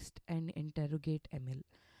arrest and interrogate Emil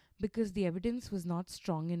because the evidence was not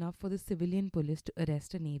strong enough for the civilian police to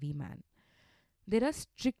arrest a Navy man. There are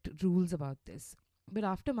strict rules about this. But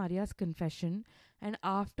after Maria's confession and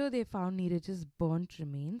after they found Neeraj's burnt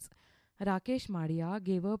remains, Rakesh Madia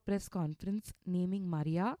gave a press conference naming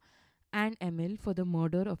Maria and Emil for the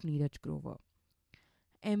murder of Neeraj Grover.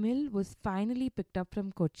 Emil was finally picked up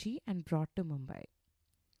from Kochi and brought to Mumbai.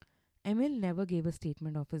 Emil never gave a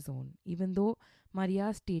statement of his own, even though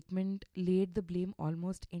Maria's statement laid the blame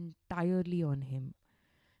almost entirely on him.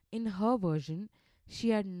 In her version, she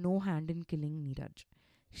had no hand in killing Neeraj.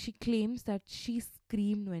 She claims that she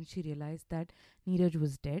screamed when she realized that Neeraj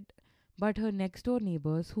was dead, but her next door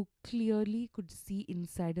neighbors, who clearly could see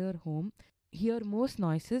inside her home, hear most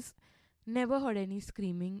noises, never heard any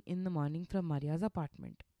screaming in the morning from Maria's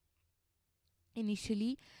apartment.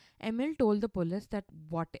 Initially, Emil told the police that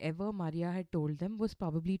whatever Maria had told them was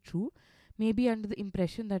probably true, maybe under the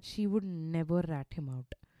impression that she would never rat him out.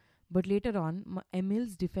 But later on,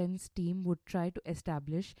 Emil's defense team would try to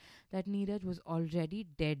establish that Neeraj was already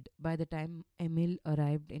dead by the time Emil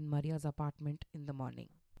arrived in Maria's apartment in the morning.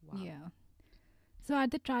 Wow. Yeah. So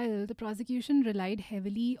at the trial, the prosecution relied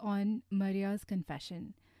heavily on Maria's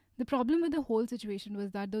confession. The problem with the whole situation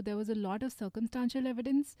was that though there was a lot of circumstantial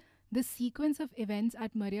evidence, the sequence of events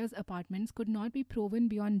at Maria's apartments could not be proven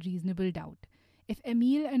beyond reasonable doubt. If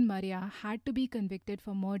Emil and Maria had to be convicted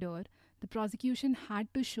for murder, the prosecution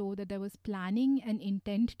had to show that there was planning and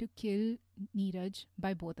intent to kill Neeraj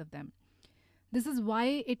by both of them. This is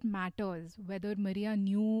why it matters whether Maria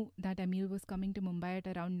knew that Emil was coming to Mumbai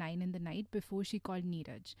at around 9 in the night before she called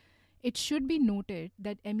Neeraj. It should be noted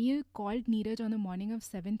that Emil called Neeraj on the morning of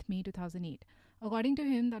 7th May 2008. According to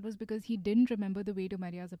him, that was because he didn't remember the way to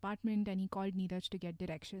Maria's apartment and he called Neeraj to get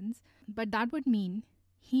directions. But that would mean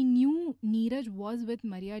he knew Neeraj was with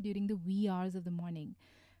Maria during the wee hours of the morning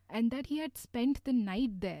and that he had spent the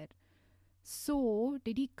night there. So,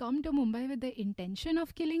 did he come to Mumbai with the intention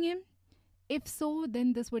of killing him? If so,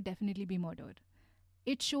 then this would definitely be murder.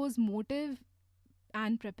 It shows motive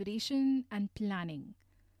and preparation and planning.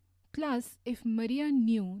 Plus, if Maria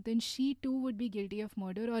knew, then she too would be guilty of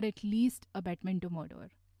murder or at least abetment to murder.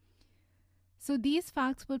 So these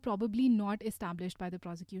facts were probably not established by the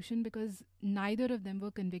prosecution because neither of them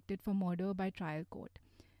were convicted for murder by trial court.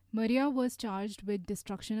 Maria was charged with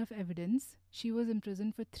destruction of evidence. She was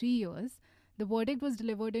imprisoned for 3 years. The verdict was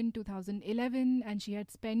delivered in 2011 and she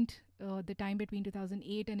had spent the time between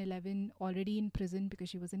 2008 and 11 already in prison because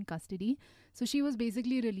she was in custody. So she was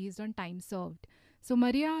basically released on time served. So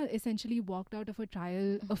Maria essentially walked out of her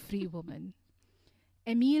trial a free woman.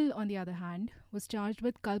 Emil, on the other hand, was charged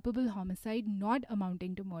with culpable homicide not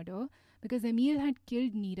amounting to murder because Emil had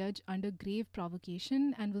killed Neeraj under grave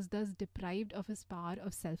provocation and was thus deprived of his power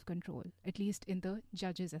of self-control, at least in the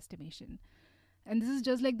judge's estimation. And this is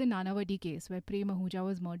just like the Nanavati case where Prem Ahuja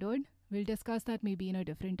was murdered. We'll discuss that maybe in a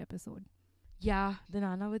different episode. Yeah, the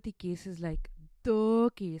Nanavati case is like the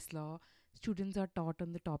case law students are taught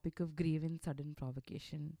on the topic of grave and sudden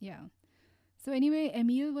provocation. Yeah. So anyway,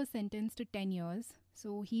 Emil was sentenced to 10 years.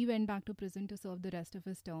 So he went back to prison to serve the rest of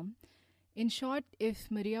his term. In short, if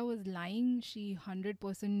Maria was lying, she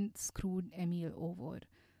 100% screwed Emil over.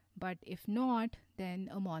 But if not, then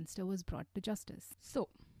a monster was brought to justice. So,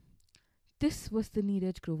 this was the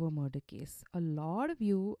Neeraj Grover murder case. A lot of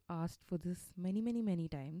you asked for this many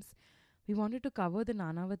times. We wanted to cover the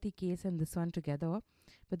Nanavati case and this one together,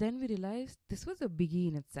 but then we realized this was a biggie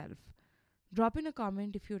in itself. Drop in a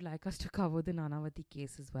comment if you'd like us to cover the Nanavati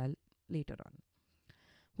case as well later on.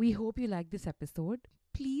 We hope you liked this episode.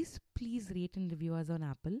 Please rate and review us on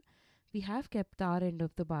Apple. We have kept our end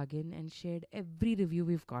of the bargain and shared every review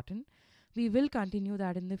we've gotten. We will continue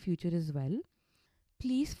that in the future as well.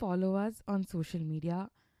 Please follow us on social media.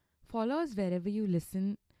 Follow us wherever you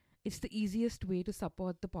listen It's the easiest way to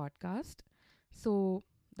support the podcast. So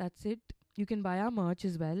that's it. You can buy our merch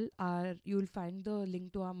as well. You'll find the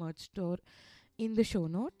link to our merch store in the show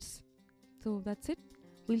notes. So that's it.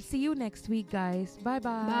 We'll see you next week, guys. Bye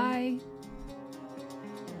bye. Bye.